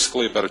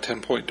basically about a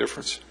 10-point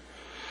difference.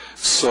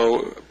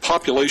 So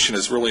population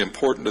is really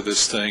important to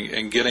this thing,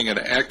 and getting an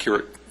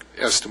accurate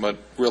estimate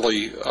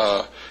really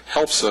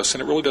helps us,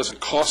 and it really doesn't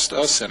cost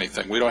us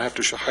anything. We don't have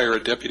to hire a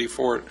deputy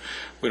for it.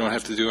 We don't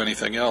have to do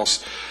anything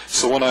else.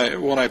 So when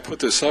I put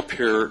this up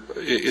here,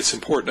 it's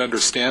important to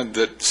understand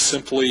that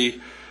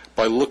simply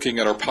by looking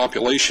at our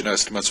population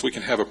estimates, we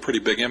can have a pretty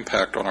big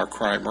impact on our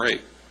crime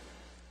rate.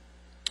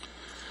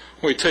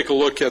 When we take a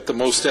look at the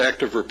most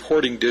active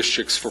reporting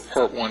districts for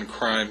Part 1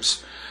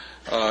 crimes,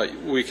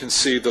 we can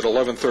see that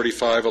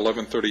 1135,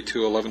 1132,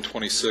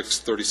 1126,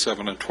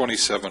 37, and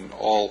 27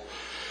 all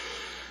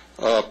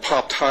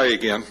popped high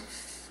again.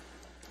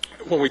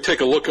 When we take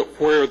a look at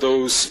where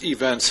those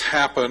events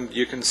happened,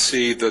 you can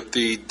see that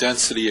the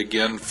density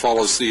again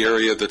follows the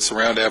area that's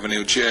around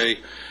Avenue J.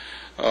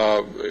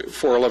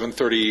 For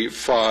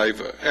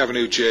 1135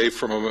 Avenue J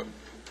from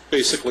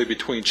basically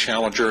between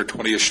Challenger and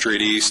 20th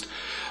Street East.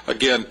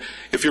 Again,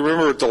 if you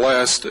remember at the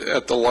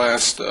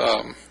last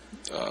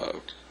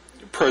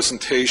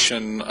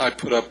presentation, I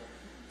put up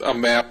a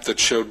map that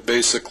showed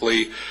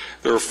basically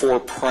there are 4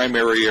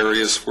 primary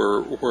areas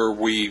where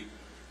we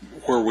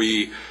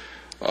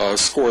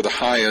score the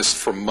highest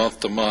from month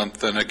to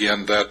month, and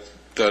again that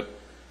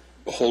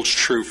holds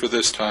true for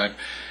this time.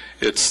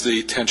 It's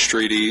the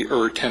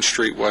 10th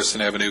Street West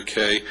and Avenue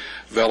K,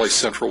 Valley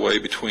Central Way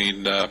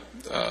between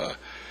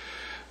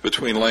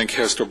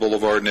Lancaster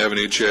Boulevard and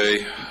Avenue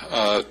J,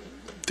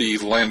 the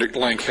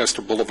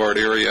Lancaster Boulevard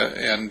area,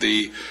 and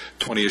the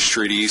 20th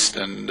Street East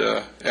and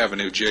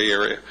Avenue J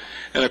area.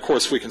 And of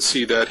course we can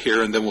see that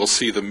here, and then we'll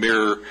see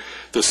the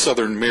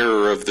southern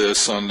mirror of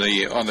this on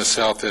the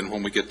south end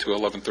when we get to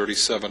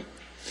 1137.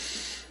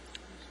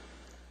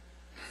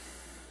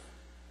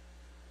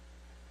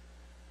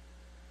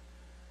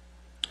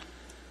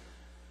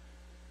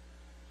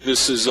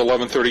 This is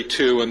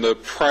 1132, and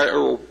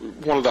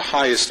one of the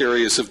highest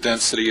areas of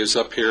density is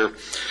up here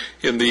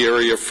in the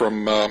area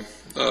from,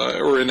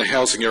 or in the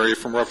housing area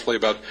from roughly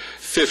about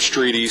 5th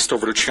Street East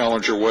over to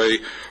Challenger Way,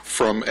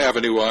 from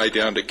Avenue I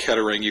down to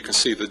Kettering. You can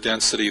see the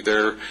density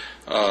there.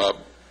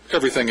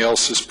 Everything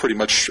else is pretty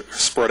much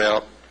spread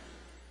out.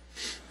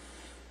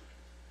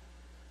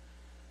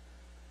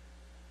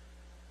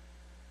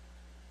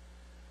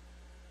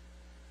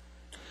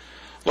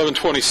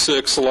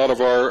 (1126), a lot of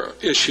our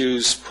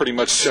issues pretty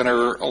much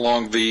center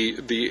along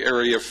the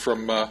area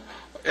from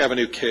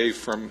Avenue K,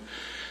 from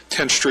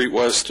 10th Street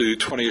West to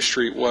 20th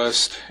Street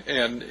West,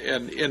 and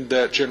in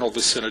that general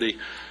vicinity.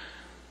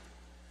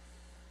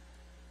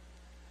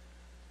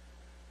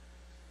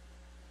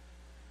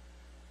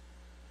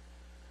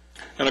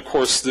 And of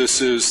course,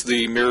 this is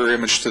the mirror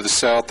image to the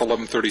south,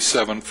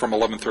 1137 from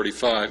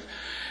 1135.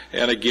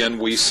 And again,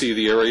 we see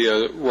the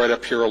area right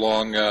up here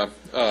along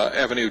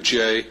Avenue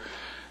J,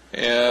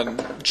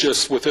 and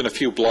just within a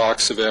few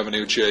blocks of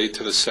Avenue J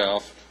to the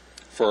south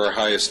for our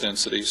highest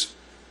densities.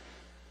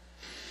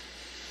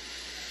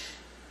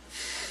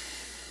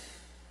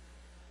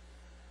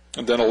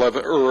 And then in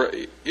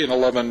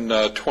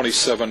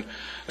 1127,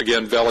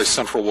 again, Valley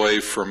Central Way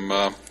from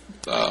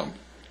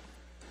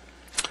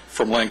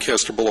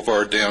Lancaster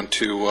Boulevard down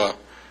to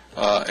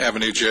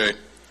Avenue J.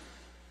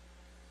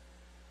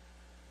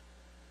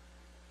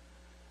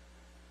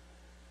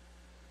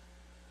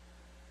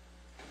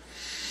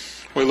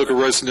 When we look at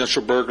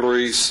residential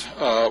burglaries,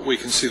 we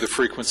can see the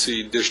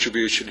frequency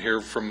distribution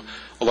here from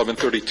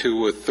 1132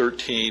 with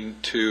 13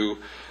 to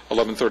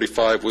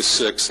 1135 with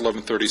 6,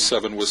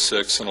 1137 with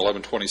 6, and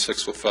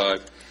 1126 with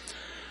 5.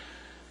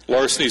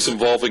 Larcenies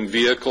involving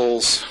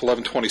vehicles,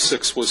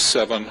 1126 was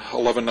 7,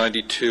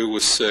 1192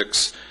 was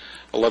 6,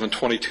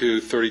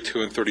 1122,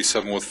 32, and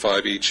 37 with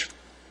 5 each.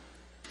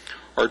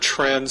 Our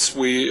trends,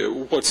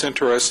 what's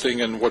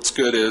interesting and what's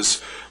good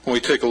is when we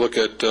take a look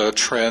at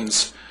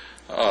trends,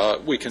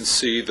 we can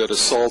see that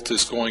assault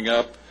is going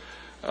up.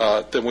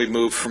 Then we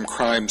move from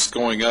crimes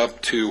going up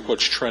to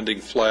what's trending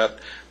flat.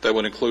 That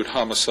would include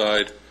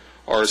homicide,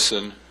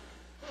 arson,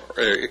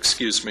 and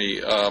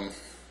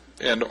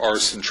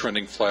arson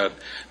trending flat.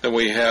 Then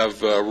we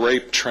have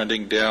rape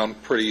trending down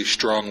pretty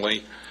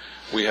strongly.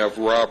 We have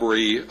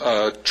robbery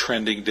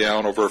trending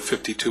down over a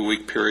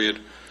 52-week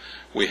period.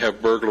 We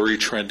have burglary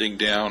trending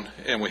down,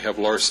 and we have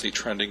larceny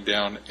trending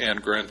down,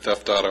 and grand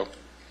theft auto.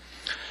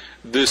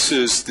 This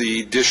is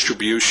the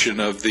distribution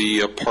of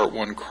the Part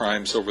 1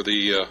 crimes over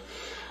the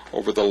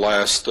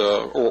last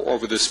or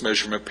over this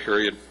measurement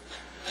period.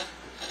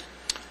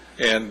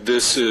 And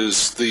this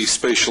is the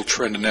spatial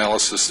trend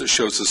analysis that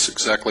shows us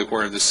exactly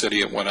where in the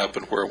city it went up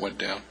and where it went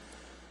down.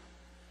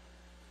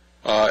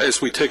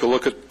 As we take a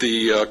look at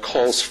the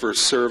calls for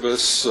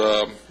service,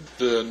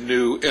 the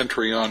new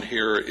entry on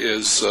here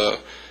is, or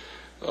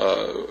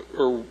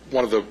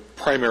one of the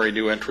primary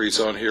new entries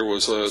on here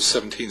was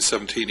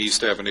 1717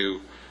 East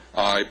Avenue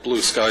I,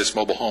 Blue Skies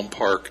Mobile Home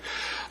Park.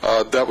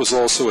 That was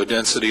also a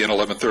density in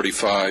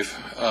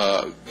 1135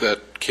 that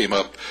came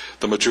up.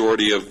 The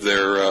majority of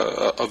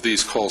of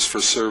these calls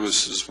for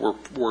services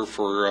were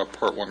for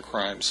Part 1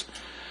 crimes.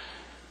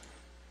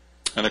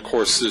 And of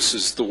course, this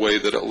is the way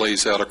that it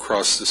lays out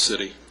across the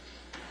city.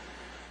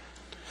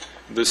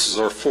 This is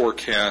our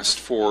forecast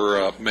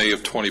for May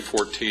of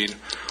 2014.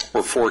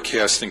 we're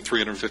forecasting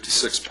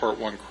 356 Part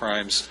 1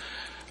 crimes.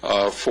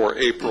 For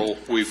April,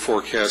 we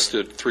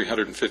forecasted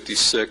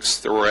 356.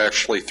 There were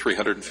actually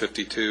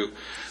 352,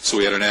 so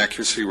we had an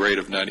accuracy rate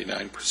of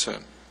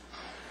 99%.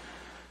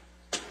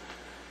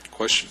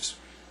 Questions?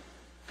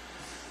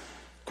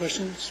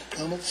 Questions,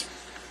 comments?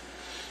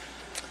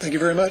 Thank you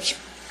very much.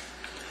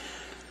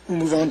 We'll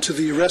move on to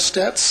the arrest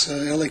stats.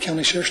 LA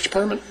County Sheriff's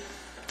Department,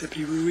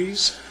 Deputy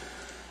Ruiz.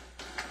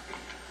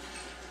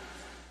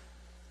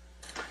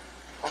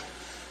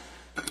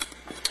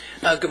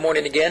 Good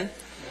morning again.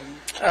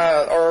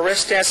 Our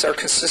arrest stats are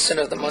consistent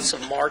of the months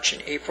of March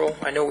and April.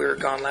 I know we were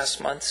gone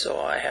last month,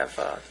 so I have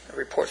a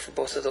report for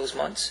both of those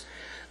months.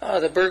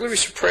 The burglary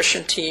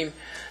suppression team,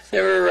 they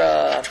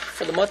were,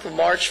 for the month of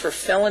March, for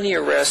felony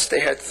arrests,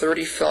 they had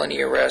 30 felony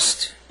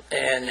arrests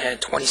and had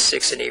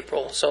 26 in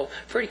April. So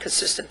pretty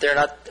consistent there,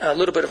 not a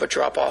little bit of a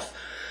drop-off.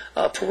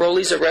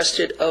 Parolees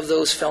arrested of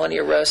those felony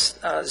arrests,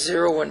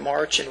 0 in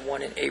March and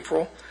 1 in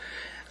April.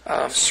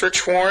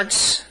 Search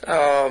warrants,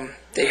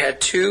 they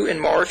had 2 in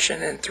March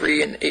and then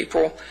 3 in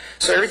April.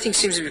 So everything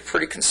seems to be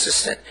pretty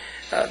consistent.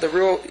 The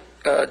real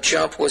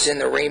jump was in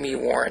the Ramey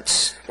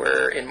warrants,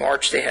 where in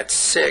March they had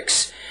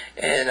 6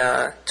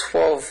 and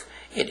 12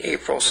 in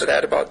April. So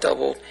that about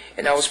doubled.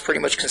 And that was pretty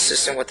much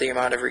consistent with the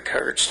amount of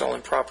recovered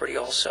stolen property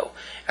also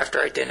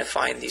after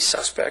identifying these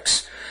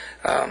suspects.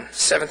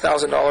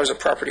 $7,000 of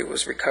property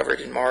was recovered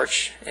in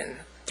March and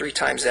 3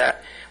 times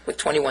that, with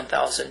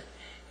 $21,000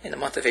 in the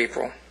month of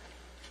April.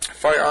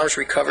 Firearms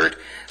recovered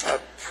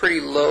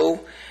pretty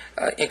low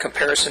in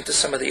comparison to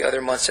some of the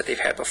other months that they've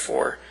had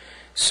before.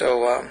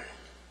 So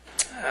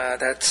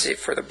that's it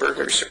for the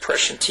burglary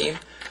suppression team.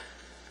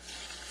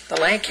 The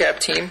LANCAP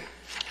team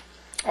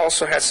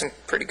also had some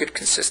pretty good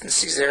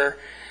consistencies there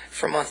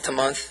from month to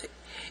month.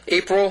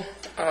 April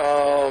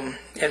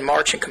and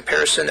March in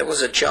comparison, there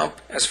was a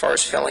jump as far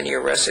as felony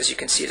arrests, as you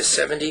can see, to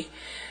 70.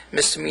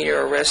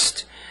 Misdemeanor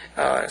arrest,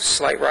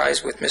 slight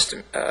rise with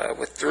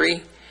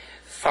 3.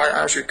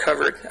 Firearms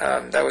recovered,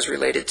 that was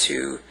related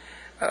to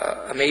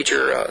a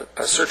major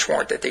search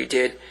warrant that they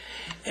did,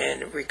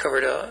 and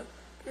recovered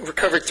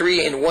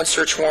 3 in one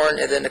search warrant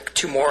and then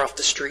 2 more off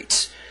the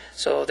streets.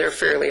 So they're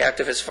fairly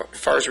active as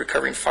far as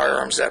recovering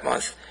firearms that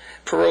month.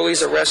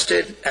 Parolees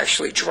arrested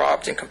actually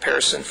dropped in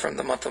comparison from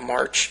the month of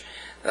March.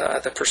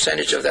 The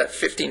percentage of that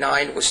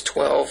 59 was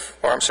 12,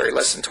 or I'm sorry,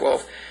 less than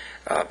 12.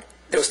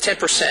 There was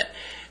 10%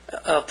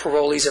 of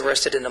parolees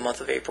arrested in the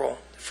month of April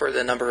for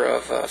the number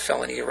of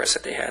felony arrests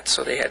that they had.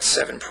 So they had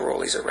 7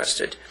 parolees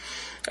arrested.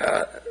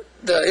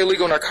 The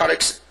illegal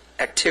narcotics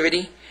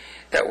activity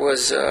that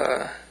was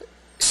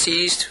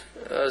seized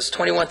was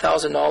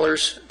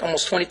 $21,000,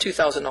 almost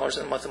 $22,000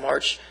 in the month of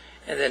March,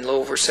 and then a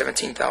little over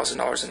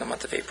 $17,000 in the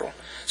month of April.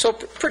 So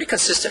pretty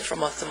consistent from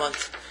month to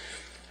month.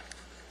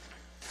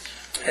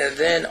 And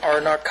then our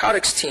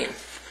narcotics team.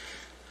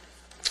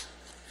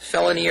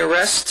 Felony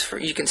arrest,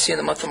 you can see in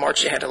the month of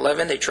March they had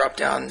 11. They dropped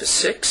down to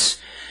 6.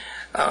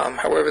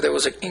 However, there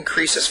was an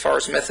increase as far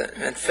as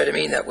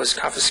methamphetamine that was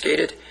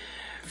confiscated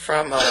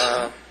from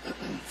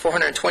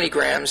 420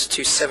 grams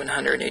to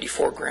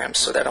 784 grams,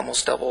 so that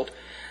almost doubled.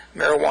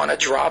 Marijuana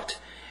dropped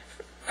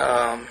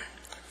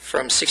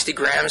from 60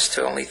 grams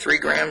to only 3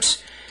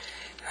 grams.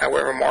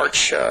 However,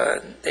 March,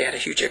 they had a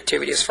huge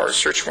activity as far as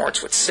search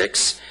warrants with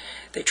 6.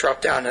 They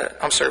dropped down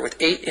to, with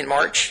 8 in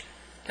March,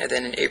 and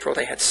then in April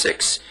they had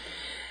 6.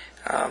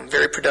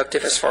 Very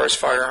productive as far as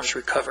firearms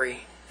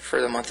recovery for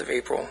the month of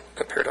April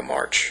compared to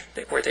March,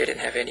 where they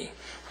didn't have any.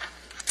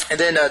 And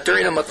then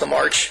during the month of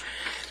March,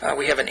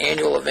 we have an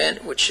annual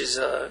event, which is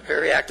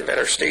very active at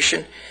our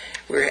station.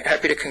 We're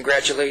happy to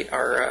congratulate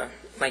our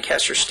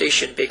Lancaster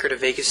Station Baker to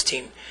Vegas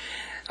team.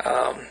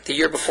 The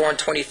year before, in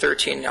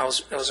 2013, that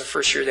was the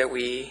first year that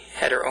we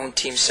had our own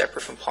team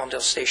separate from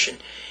Palmdale Station,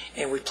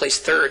 and we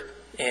placed 3rd.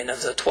 And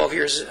of the 12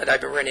 years that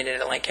I've been running it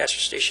at Lancaster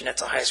Station,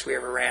 that's the highest we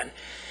ever ran.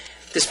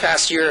 This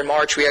past year in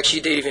March, we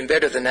actually did even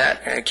better than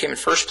that, and came in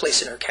 1st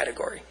place in our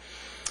category.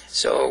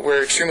 So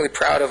we're extremely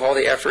proud of all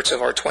the efforts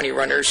of our 20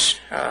 runners,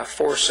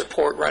 4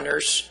 support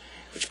runners,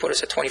 which put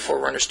us at 24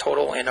 runners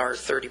total, and our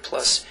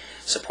 30-plus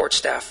support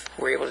staff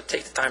who were able to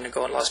take the time to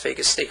go in Las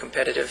Vegas, stay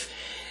competitive,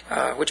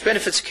 which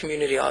benefits the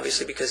community,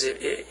 obviously, because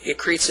it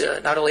creates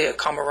not only a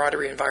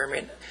camaraderie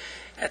environment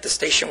at the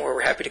station where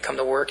we're happy to come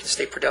to work and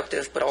stay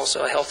productive, but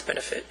also a health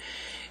benefit,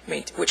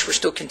 which we're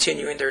still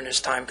continuing during this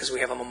time because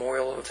we have a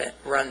memorial event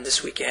run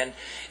this weekend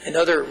and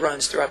other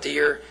runs throughout the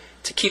year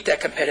to keep that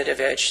competitive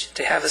edge,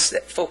 to have us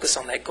focus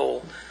on that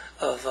goal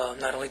of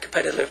not only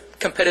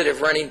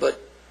competitive running,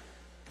 but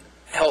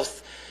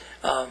health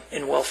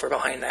and welfare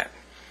behind that.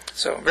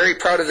 So very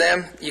proud of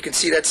them. You can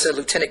see that's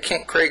Lieutenant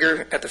Kent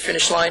Krager at the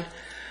finish line.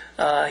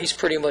 He's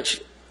pretty much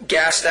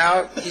gassed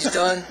out. He's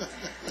done.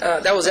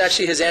 That was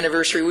actually his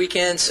anniversary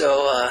weekend,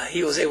 so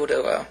he was able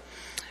to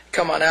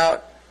come on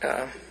out.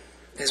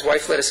 His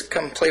wife let us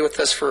come play with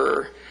us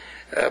for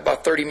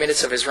about 30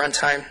 minutes of his run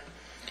time.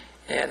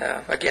 And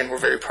again, we're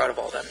very proud of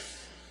all of them.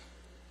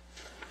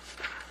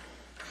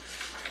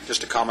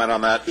 Just to comment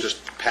on that,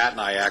 just Pat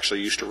and I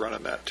actually used to run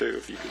in that too,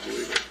 if you could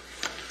believe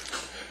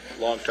it.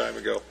 long time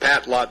ago.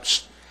 Pat,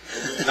 lots,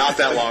 not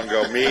that long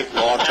ago. Me,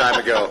 long time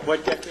ago.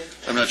 What decade?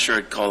 I'm not sure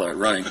I'd call that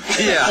running.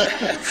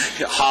 Yeah,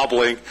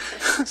 hobbling.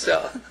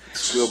 So,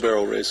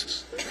 Wheelbarrow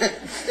races.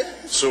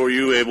 So were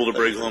you able to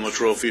bring home a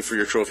trophy for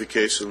your trophy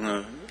case?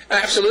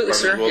 absolutely,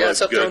 sir. Well, Yeah,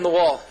 it's up there good. on the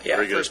wall. Yeah,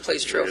 Very good. first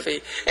place Very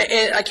trophy.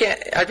 And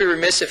I'd be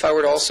remiss if I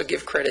were to also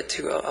give credit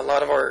to a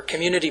lot of our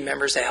community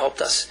members that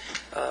helped us.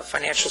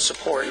 Financial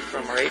support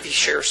from our AV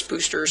Sheriff's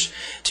Boosters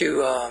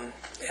to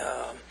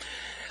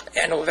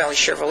Antelope Valley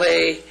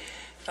Chevrolet,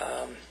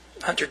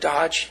 Hunter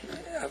Dodge.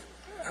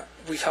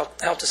 We've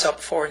helped us out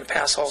before in the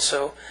past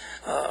also,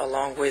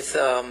 along with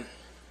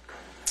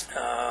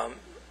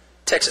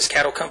Texas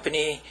Cattle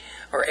Company,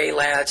 or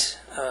ALADS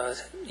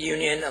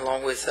Union,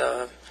 along with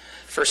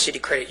First City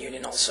Credit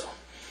Union also.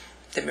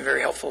 They've been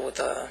very helpful with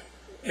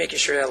making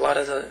sure that a lot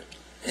of the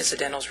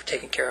incidentals were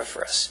taken care of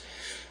for us.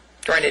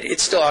 Granted,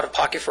 it's still out of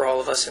pocket for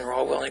all of us, and we're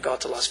all willing to go out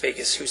to Las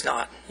Vegas. Who's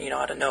not? I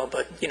don't know,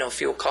 but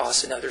fuel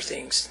costs and other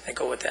things that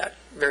go with that.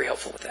 Very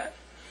helpful with that.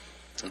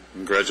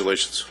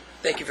 Congratulations.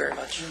 Thank you very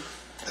much.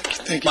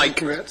 Thank you. Mike.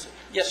 Congrats.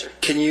 Yes, sir.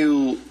 Can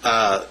you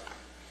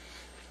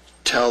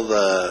tell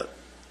the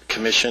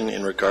commission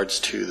in regards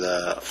to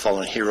the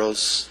Fallen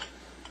Heroes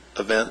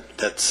event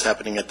that's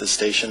happening at the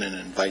station and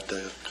invite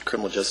the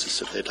criminal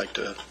justice if they'd like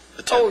to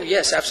attend? Oh,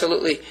 yes,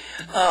 absolutely.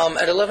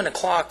 At 11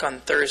 o'clock on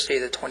Thursday,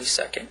 the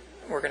 22nd,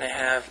 we're going to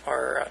have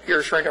you're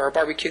referring to our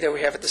barbecue that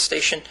we have at the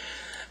station.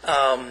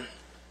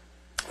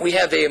 We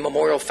have a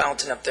memorial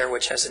fountain up there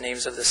which has the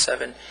names of the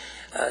 7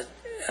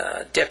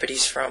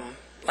 deputies from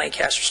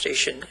Lancaster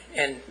Station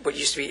and what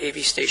used to be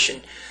AV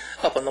Station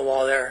up on the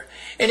wall there.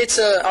 And it's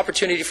an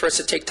opportunity for us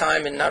to take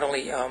time and not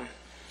only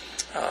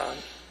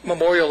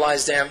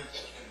memorialize them,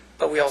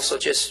 but we also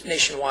just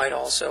nationwide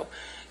also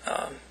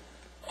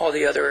all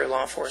the other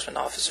law enforcement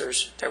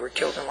officers that were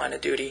killed in line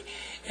of duty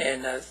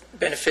and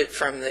benefit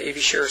from the AV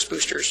Sheriff's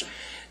Boosters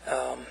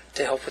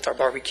to help with our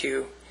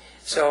barbecue.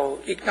 So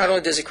not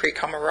only does it create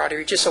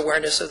camaraderie, just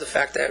awareness of the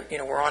fact that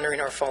we're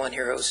honoring our fallen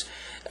heroes,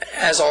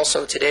 as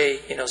also today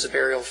is a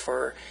burial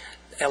for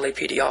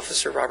LAPD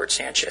officer Robert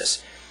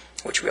Sanchez,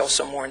 which we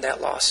also mourn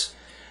that loss.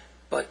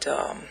 But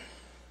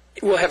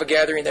we'll have a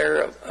gathering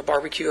there, a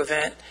barbecue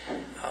event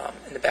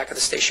in the back of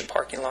the station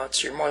parking lot.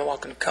 So you're more than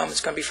welcome to come.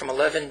 It's going to be from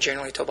 11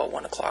 generally till about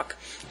 1 o'clock.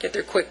 Get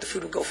there quick. The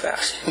food will go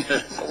fast.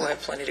 But we'll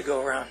have plenty to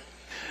go around.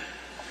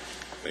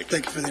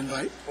 Thank you for the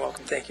invite.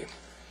 Welcome. Thank you.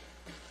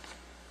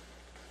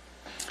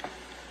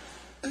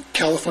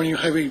 California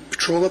Highway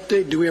Patrol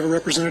update. Do we have a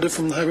representative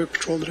from the Highway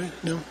Patrol today?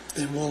 No?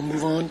 Then we'll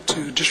move on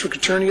to District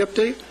Attorney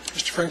update.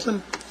 Mr.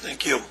 Franklin?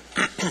 Thank you.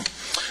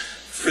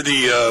 For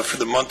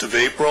the month of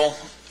April,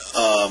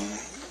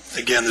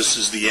 again, this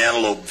is the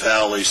Antelope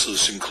Valley, so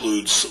this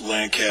includes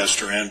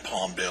Lancaster and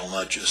Palmdale,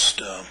 not just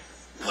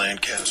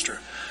Lancaster.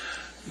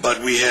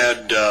 But we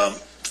had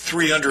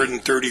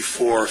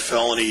 334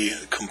 felony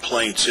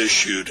complaints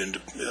issued, and to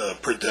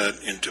put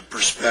that into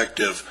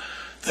perspective,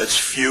 that's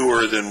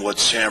fewer than what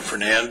San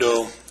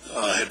Fernando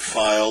had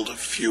filed,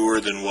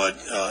 fewer than what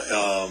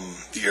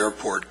the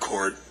airport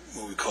court,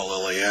 what we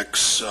call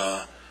LAX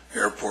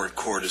airport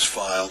court, has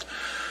filed,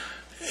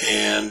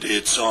 and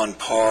it's on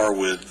par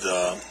with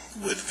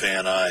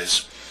Van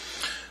Nuys.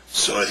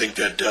 So I think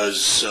that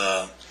does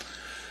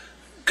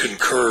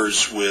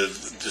concurs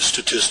with the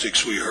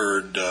statistics we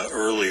heard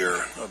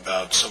earlier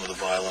about some of the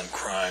violent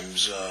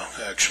crimes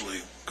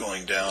actually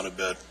going down a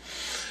bit.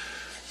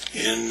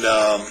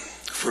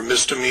 For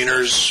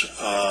misdemeanors,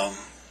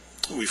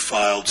 we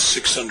filed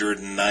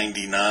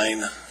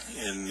 699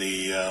 in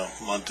the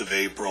month of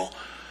April,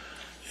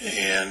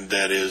 and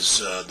that is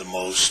the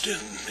most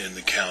in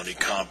the county.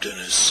 Compton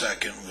is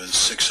second with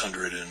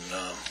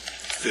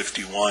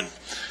 651.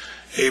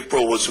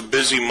 April was a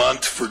busy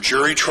month for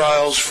jury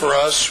trials for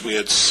us. We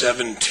had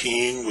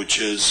 17, which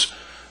is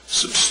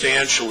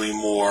substantially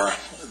more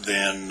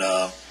than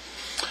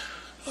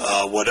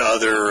what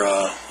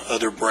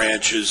other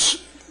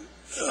branches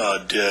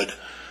did.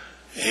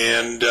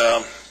 And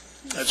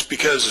that's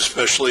because,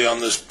 especially on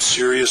the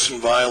serious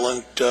and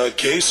violent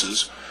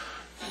cases,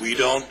 we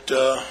don't,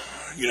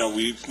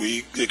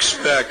 we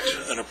expect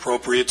an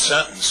appropriate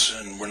sentence,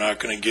 and we're not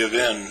going to give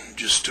in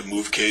just to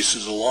move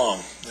cases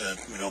along.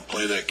 We don't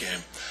play that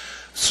game.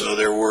 So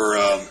there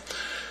were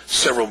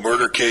several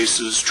murder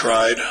cases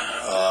tried,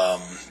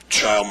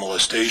 child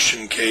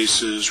molestation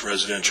cases,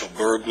 residential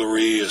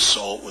burglary,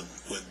 assault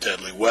with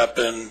deadly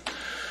weapon,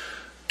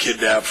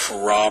 kidnapped for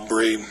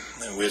robbery,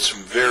 and we had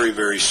some very,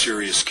 very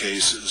serious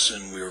cases,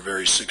 and we were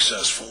very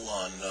successful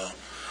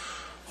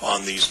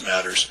on these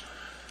matters.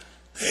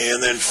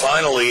 And then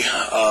finally,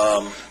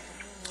 a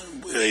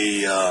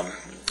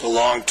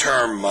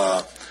long-term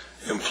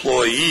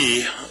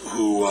employee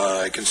who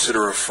I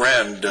consider a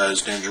friend,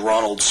 his name's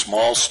Ronald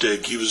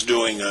Smallstig. He was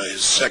doing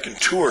his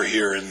second tour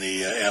here in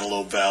the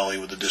Antelope Valley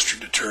with the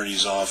District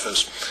Attorney's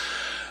Office.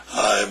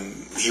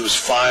 He was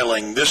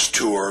filing this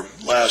tour.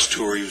 Last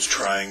tour, he was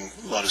trying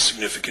a lot of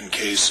significant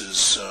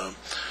cases,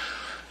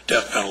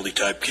 death penalty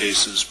type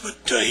cases, but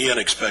he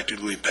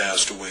unexpectedly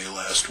passed away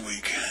last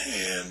week.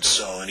 And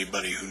so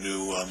anybody who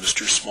knew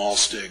Mr.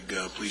 Smallstig,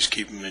 please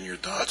keep him in your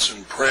thoughts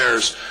and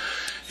prayers.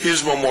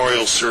 His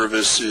memorial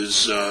service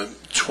is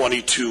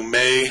 22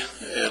 May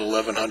at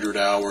 1100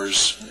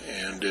 hours,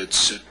 and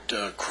it's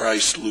at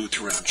Christ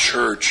Lutheran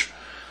Church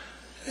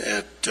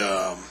at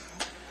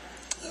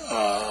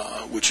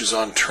which is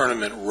on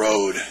Tournament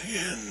Road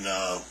in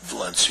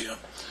Valencia.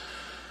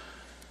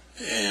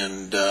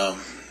 And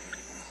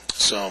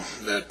so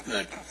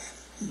that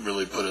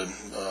really put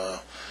a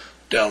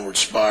downward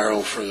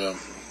spiral for a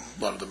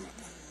lot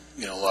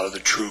of the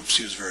troops.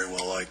 He was very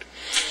well liked.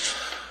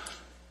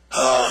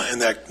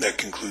 And that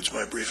concludes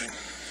my briefing.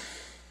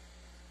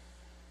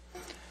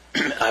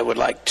 I would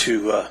like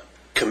to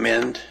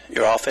commend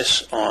your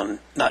office on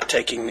not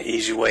taking the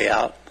easy way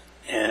out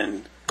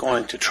and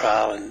going to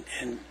trial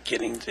and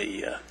getting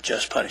the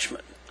just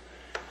punishment.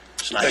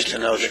 It's nice to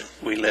know that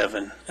we live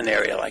in an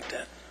area like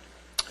that.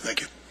 Thank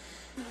you.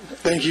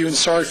 Thank you, and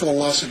sorry for the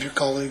loss of your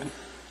colleague.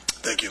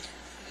 Thank you.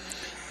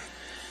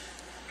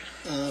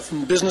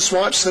 From Business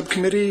Watch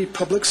Subcommittee,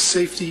 Public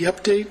Safety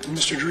Update,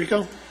 Mr.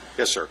 Dorico.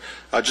 Yes, sir.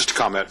 Just a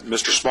comment.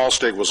 Mr.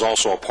 Smallstig was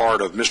also a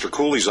part of Mr.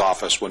 Cooley's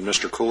office when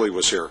Mr. Cooley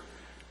was here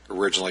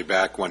originally,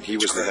 back when he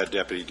was the head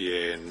deputy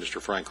DA in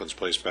Mr. Franklin's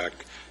place back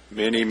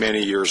many,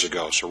 many years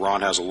ago. So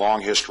Ron has a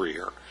long history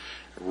here.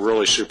 A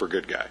really super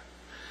good guy.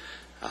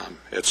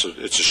 It's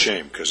a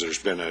shame because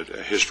there's been a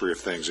history of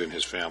things in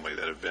his family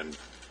that have been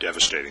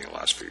devastating the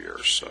last few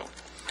years. So,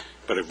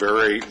 but a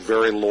very,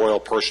 very loyal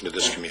person to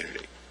this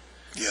community.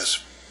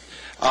 Yes.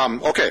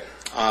 Okay.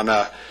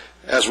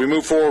 As we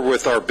move forward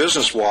with our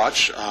Business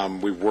Watch,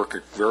 we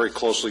work very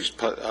closely,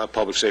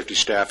 public safety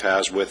staff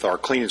has, with our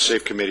Clean and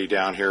Safe Committee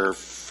down here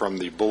from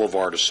the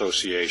Boulevard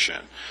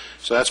Association.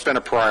 So that's been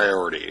a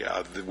priority.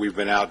 We've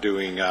been out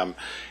doing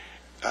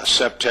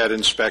SEPTED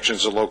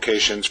inspections of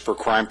locations for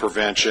crime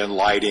prevention,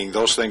 lighting.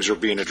 Those things are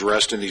being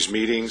addressed in these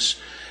meetings,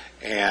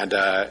 and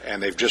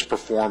they've just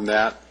performed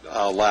that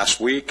last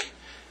week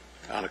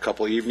on a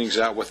couple of evenings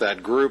out with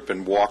that group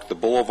and walked the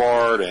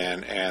boulevard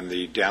and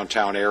the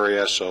downtown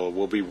area, so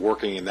we'll be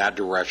working in that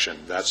direction.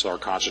 That's our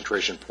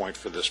concentration point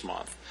for this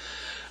month.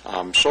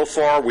 So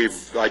far,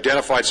 we've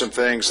identified some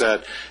things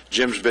that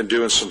Jim's been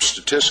doing some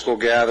statistical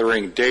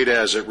gathering, data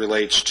as it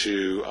relates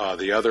to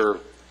the other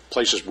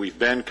places we've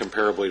been,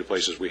 comparably to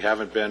places we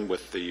haven't been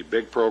with the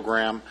big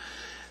program.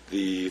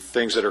 The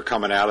things that are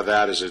coming out of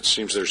that is it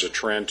seems there's a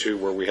trend, too,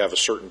 where we have a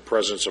certain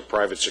presence of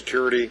private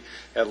security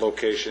at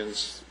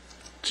locations.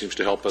 Seems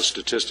to help us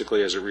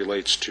statistically as it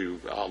relates to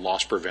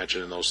loss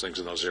prevention and those things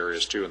in those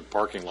areas, too, and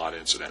parking lot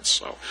incidents.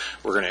 So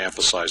we're going to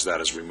emphasize that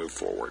as we move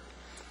forward.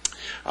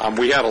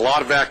 We had a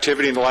lot of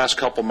activity in the last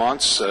couple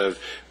months. Our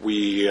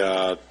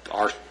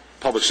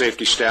public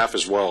safety staff,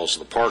 as well as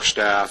the park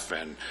staff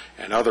and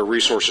other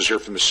resources here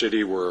from the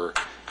city, were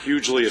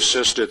hugely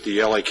assisted at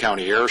the LA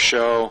County Air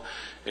Show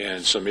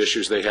and some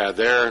issues they had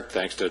there,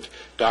 thanks to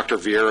Dr.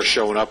 Vieira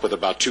showing up with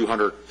about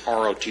 200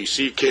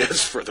 ROTC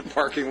kids for the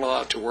parking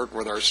lot to work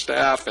with our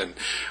staff and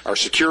our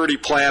security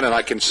plan. And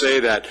I can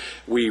say that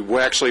we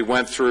actually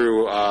went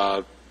through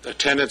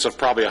attendance of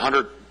probably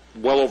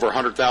well over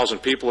 100,000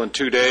 people in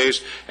 2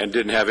 days and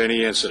didn't have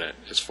any incident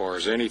as far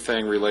as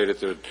anything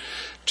related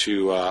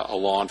to a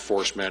law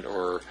enforcement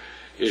or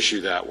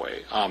issue that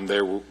way.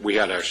 We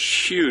had a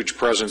huge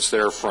presence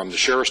there from the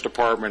Sheriff's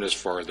Department as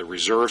far as the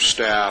reserve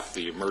staff,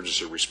 the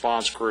emergency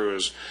response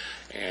crews,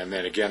 and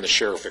then again the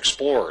Sheriff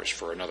Explorers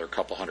for another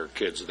couple hundred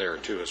kids there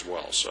too as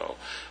well. So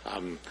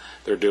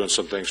they're doing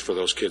some things for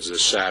those kids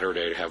this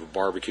Saturday to have a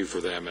barbecue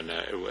for them, and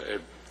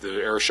the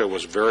air show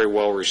was very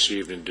well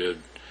received and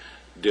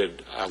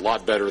did a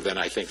lot better than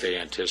I think they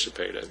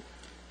anticipated.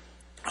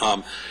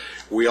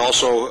 We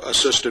also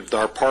assisted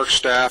our park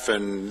staff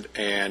and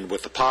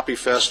with the Poppy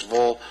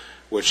Festival,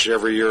 which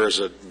every year is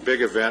a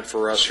big event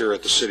for us here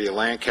at the City of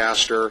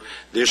Lancaster.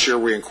 This year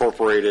we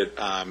incorporated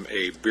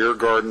a beer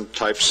garden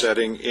type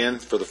setting in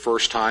for the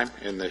first time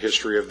in the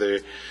history of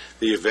the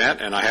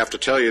event, and I have to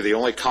tell you, the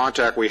only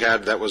contact we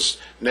had that was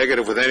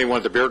negative with anyone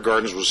at the beer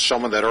gardens was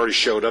someone that already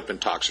showed up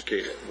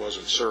intoxicated and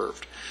wasn't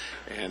served.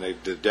 And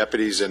the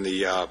deputies and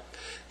the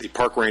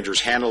park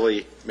rangers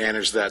handily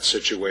managed that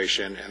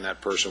situation, and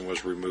that person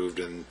was removed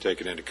and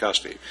taken into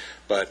custody.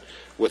 But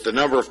with the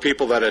number of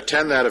people that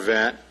attend that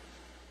event,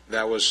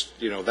 that was,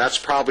 that's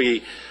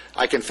probably,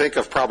 I can think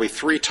of probably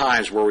 3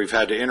 times where we've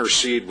had to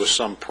intercede with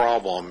some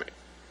problem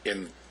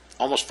in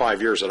almost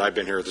 5 years that I've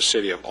been here at the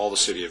city, of all the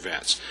city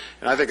events.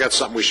 And I think that's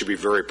something we should be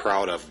very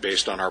proud of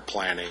based on our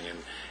planning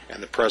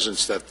and the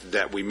presence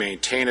that we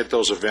maintain at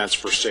those events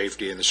for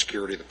safety and the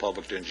security of the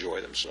public to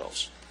enjoy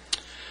themselves.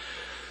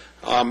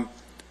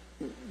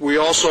 We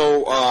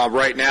also,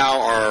 right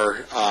now,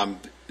 are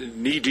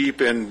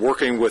knee-deep in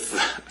working with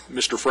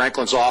Mr.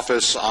 Franklin's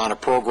office on a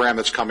program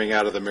that's coming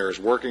out of the Mayor's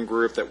Working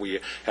Group that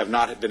we have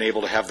not been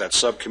able to have that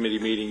subcommittee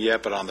meeting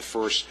yet, but on the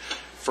first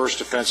First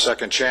Defense,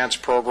 Second Chance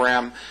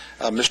program.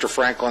 Mr.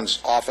 Franklin's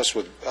office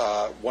with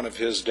one of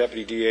his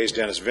deputy DAs,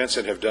 Dennis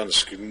Vincent, have done a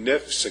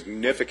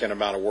significant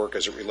amount of work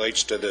as it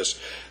relates to this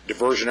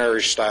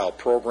diversionary style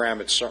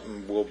program. It's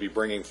something we'll be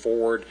bringing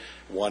forward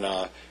when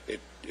it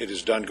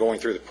is done going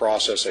through the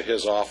process of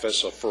his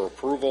office for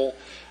approval.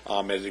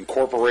 It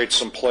incorporates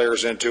some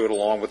players into it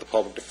along with the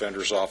Public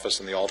Defender's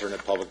Office and the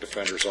alternate Public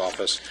Defender's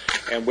Office,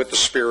 and with the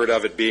spirit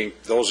of it being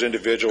those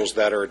individuals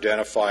that are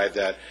identified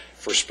that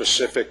for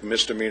specific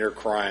misdemeanor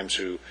crimes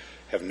who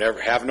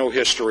have no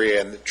history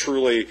and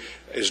truly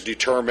is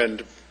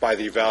determined by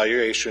the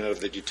evaluation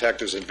of the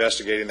detectives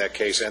investigating that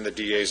case and the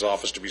DA's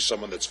office to be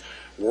someone that's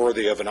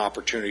worthy of an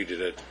opportunity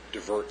to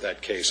divert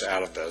that case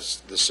out of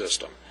the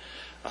system.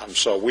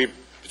 So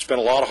it's been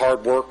a lot of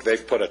hard work.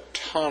 They've put a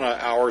ton of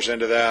hours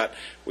into that.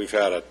 We've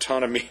had a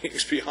ton of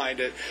meetings behind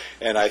it,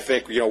 and I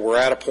think we're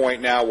at a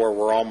point now where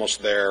we're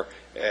almost there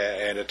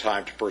and a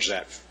time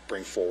to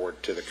bring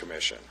forward to the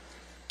commission.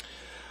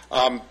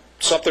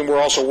 Something we're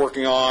also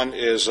working on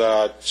is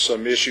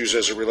some issues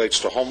as it relates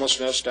to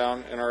homelessness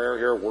down in our area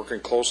here, working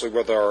closely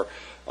with our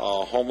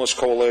Homeless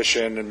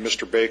Coalition and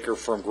Mr. Baker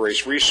from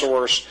Grace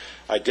Resource,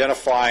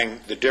 identifying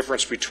the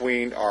difference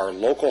between our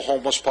local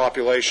homeless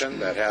population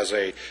that has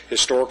a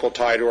historical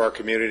tie to our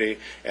community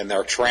and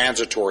our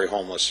transitory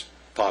homeless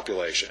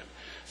population.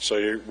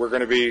 So we're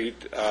going to be,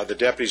 the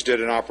deputies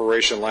did an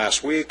operation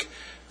last week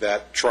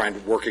that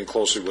working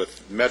closely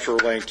with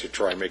Metrolink to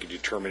try and make a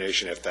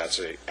determination if that's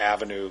an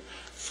avenue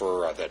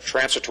for that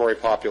transitory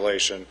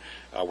population.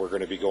 We're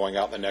going to be going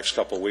out in the next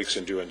couple of weeks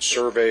and doing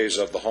surveys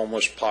of the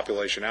homeless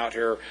population out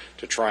here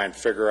to try and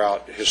figure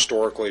out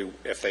historically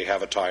if they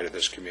have a tie to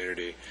this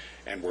community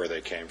and where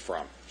they came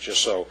from.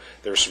 Just so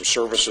there's some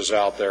services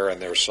out there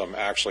and there's some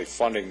actually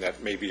funding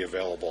that may be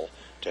available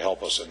to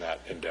help us in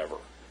that endeavor.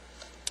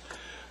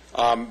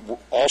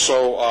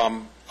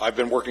 Also, I've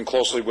been working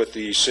closely with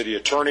the city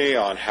attorney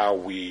on how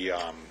we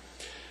are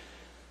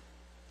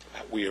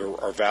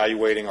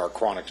evaluating our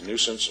chronic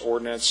nuisance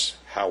ordinance,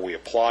 how we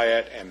apply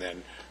it, and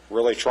then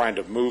really trying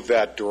to move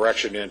that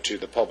direction into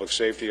the public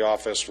safety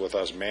office with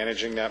us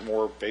managing that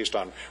more based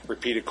on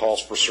repeated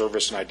calls for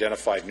service and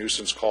identified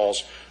nuisance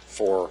calls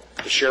for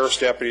the sheriff's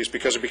deputies,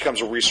 because it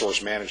becomes a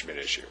resource management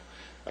issue.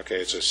 Okay,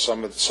 it's just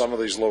some of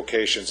these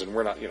locations, and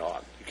we're not, you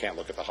can't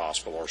look at the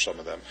hospital or some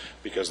of them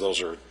because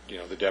those are,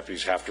 the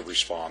deputies have to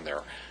respond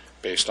there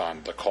based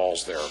on the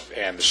calls there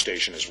and the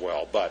station as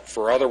well. But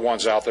for other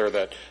ones out there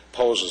that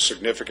pose a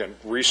significant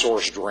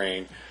resource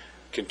drain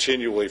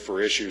continually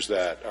for issues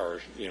that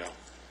are,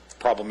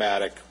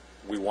 problematic,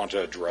 we want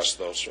to address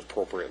those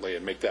appropriately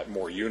and make that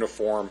more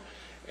uniform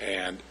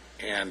and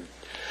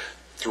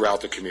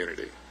throughout the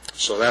community.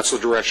 So that's the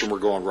direction we're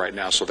going right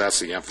now, so that's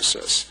the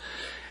emphasis.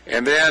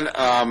 And then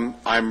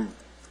I'm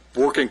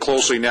working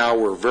closely now.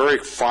 We're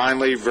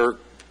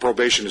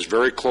probation is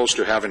very close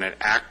to having an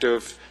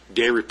active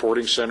day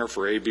reporting center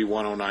for AB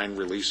 109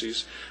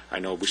 releases. I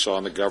know we saw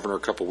in the governor a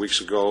couple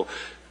weeks ago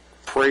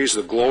praise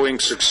the glowing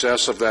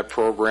success of that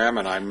program,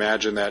 and I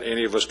imagine that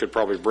any of us could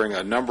probably bring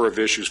a number of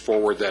issues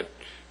forward that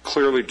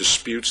clearly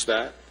disputes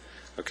that.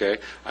 Okay,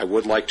 I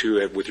would like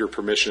to, with your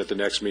permission at the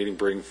next meeting,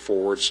 bring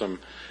forward some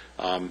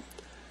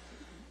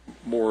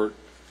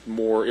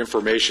more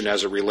information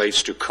as it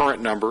relates to current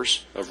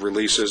numbers of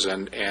releases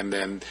and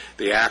then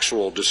the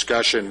actual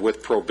discussion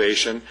with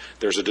probation.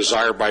 There's a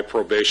desire by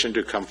probation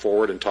to come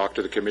forward and talk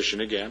to the commission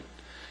again.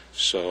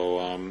 So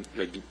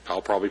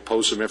I'll probably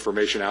post some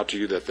information out to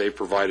you that they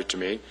provided to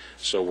me.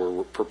 So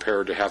we're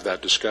prepared to have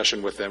that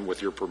discussion with them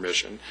with your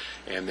permission.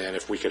 And then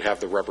if we could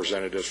have the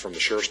representatives from the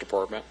Sheriff's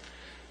Department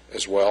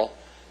as well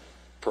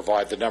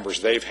provide the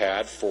numbers they've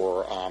had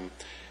for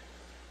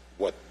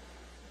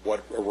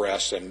what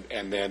arrests, and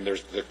then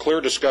there's the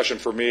clear discussion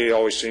for me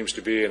always seems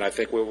to be, and I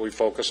think what we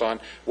focus on,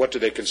 what do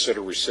they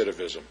consider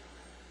recidivism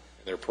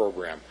in their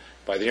program?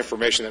 By the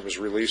information that was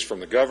released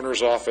from the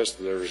governor's office,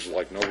 there's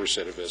like no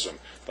recidivism.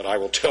 But I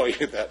will tell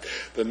you that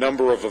the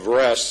number of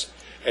arrests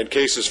and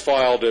cases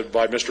filed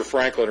by Mr.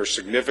 Franklin are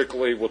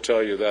significantly will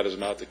tell you that is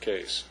not the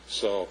case.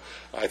 So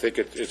I think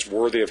it's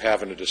worthy of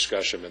having a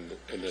discussion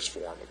in this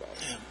forum about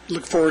it. Yeah,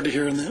 look forward to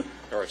hearing that.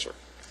 All right, sir.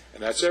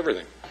 And that's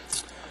everything.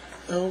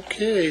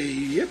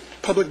 Okay.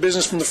 Public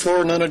business from the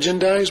floor,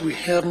 non-agendized. We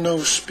have no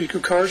speaker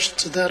cards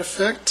to that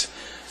effect.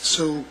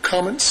 So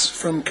comments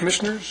from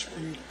commissioners?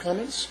 Any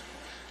comments?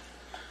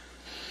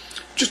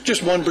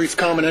 Just one brief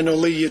comment. I know,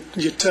 Lee,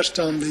 you touched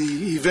on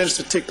the events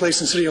that take place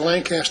in the city of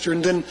Lancaster,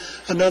 and then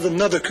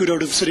another kudo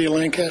to the city of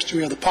Lancaster.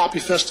 We have the Poppy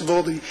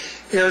Festival, the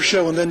air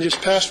show, and then just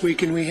past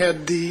weekend we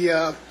had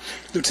the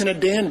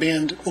Lieutenant Dan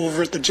Band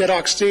over at the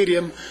Jetdock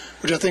Stadium,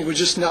 which I think was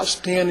just an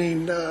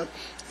outstanding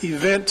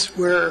event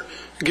where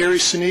Gary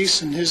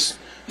Sinise and his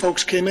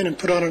folks came in and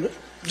put on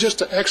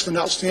just an excellent,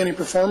 outstanding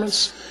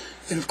performance.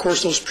 And, of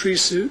course, those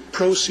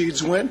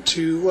proceeds went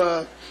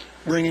to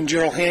bringing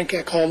Gerald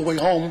Hancock all the way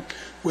home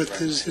with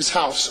his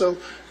house. So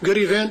good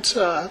event.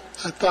 I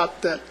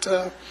thought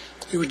that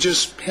it was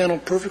just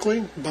handled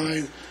perfectly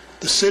by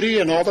the city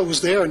and all that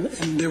was there, and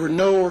there were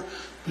no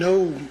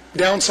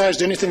downsides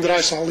to anything that I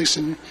saw, at least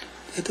in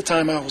at the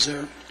time I was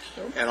there.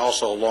 And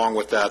also, along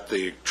with that,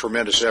 the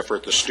tremendous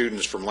effort the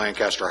students from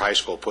Lancaster High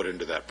School put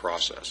into that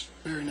process.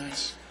 Very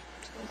nice.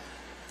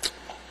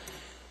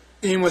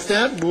 And with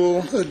that,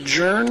 we'll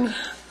adjourn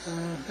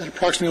at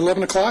approximately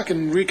 11 o'clock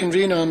and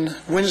reconvene on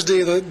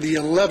Wednesday, the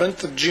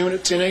 11th of June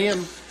at 10 a.m.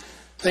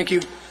 Thank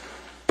you.